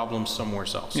cause problems somewhere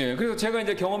else. 예, 그래서 제가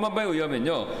이제 경험한 바에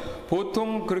의하면요,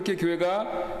 보통 그렇게 교회에게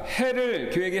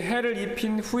해를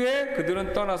입힌 후에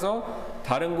그들은 떠나서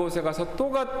다른 곳에 가서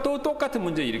또 똑같은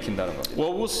문제 일으킨다는 겁니다.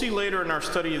 Well, we'll see later in our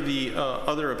study of the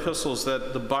other epistles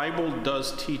that the Bible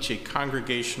does teach a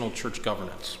congregational church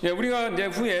governance. 예, 우리가 이제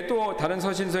후에 또 다른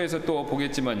서신서에서 또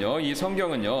보겠지만요, 이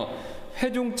성경은요,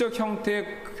 회중적 형태의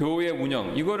교회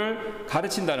운영, 이거를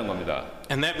가르친다는 겁니다.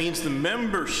 And that means the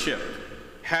membership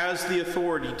has the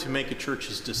authority to make a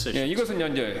church's decision. 예, 이것은요,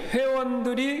 이제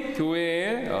회원들이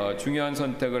교회에 중요한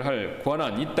선택을 할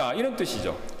권한 있다, 이런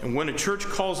뜻이죠. And when a church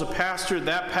calls a pastor,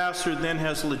 that pastor then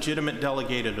has legitimate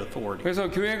delegated authority. 그래서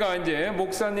교회가 이제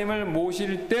목사님을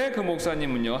모실 때 그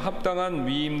목사님은요, 합당한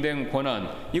위임된 권한,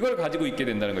 이걸 가지고 있게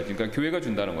된다는 거죠. 그러니까 교회가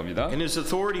준다는 겁니다. And his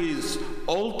authority is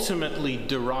ultimately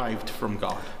derived from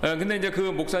God. 근데 이제 그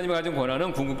목사님이 가진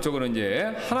권한은 궁극적으로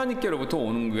이제 하나님께로부터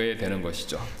오는 게 되는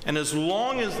것이죠. And as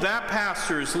long as that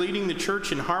pastor is leading the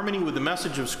church in harmony with the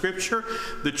message of Scripture,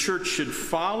 the church should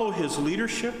follow his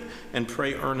leadership and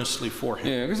pray earnestly for him.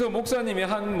 예, 그래서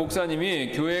한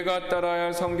목사님이 교회가 따라야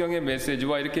할 성경의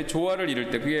메시지와 이렇게 조화를 이룰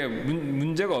때, 그게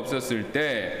문제가 없었을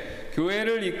때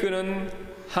교회를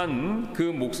이끄는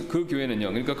그 교회는요,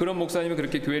 그러니까 그런 목사님이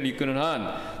그렇게 교회를 이끄는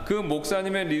그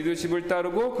목사님의 리더십을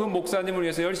따르고 그 목사님을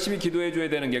위해서 열심히 기도해 줘야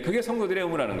되는 게, 그게 성도들의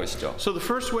의무라는 것이죠. So the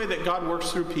first way that God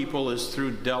works through people is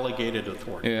through delegated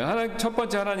authority. 예, 첫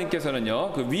번째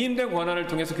하나님께서는요, 그 위임된 권한을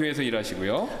통해서 교회에서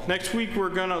일하시고요. Next week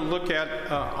we're going to look at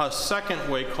a second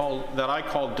way that I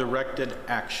call directed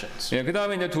actions. 예, 그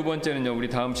다음에 이제 두 번째는요, 우리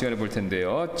다음 시간에 볼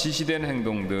텐데요, 지시된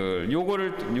행동들,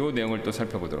 요 내용을 또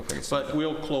살펴보도록 하겠습니다. But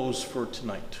we'll close for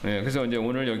tonight. 예, 그래서 이제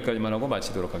오늘 여기까지만 하고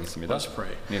마치도록 하겠습니다. Let's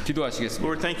pray. 예, 기도하시겠습니다.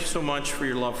 Lord, thank you so much for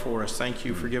your love for us. Thank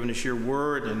you for giving us your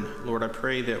word. And Lord, I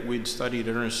pray that we'd study it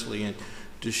earnestly and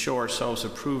to show ourselves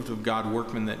approved of God,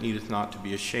 workmen that needeth not to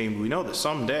be ashamed. We know that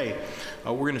someday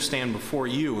we're going to stand before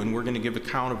you and we're going to give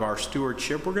account of our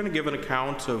stewardship. We're going to give an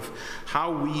account of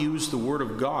how we used the word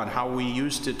of God, how we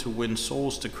used it to win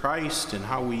souls to Christ, and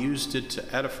how we used it to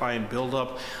edify and build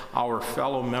up our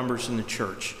fellow members in the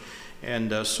church.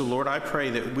 And so, Lord, I pray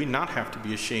that we not have to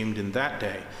be ashamed in that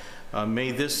day.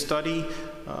 May this study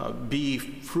be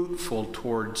fruitful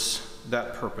towards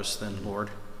that purpose then, Lord.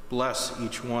 Bless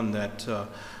each one that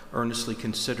earnestly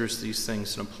considers these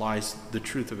things and applies the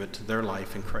truth of it to their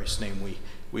life. In Christ's name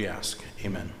we ask.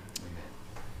 Amen.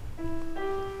 Amen.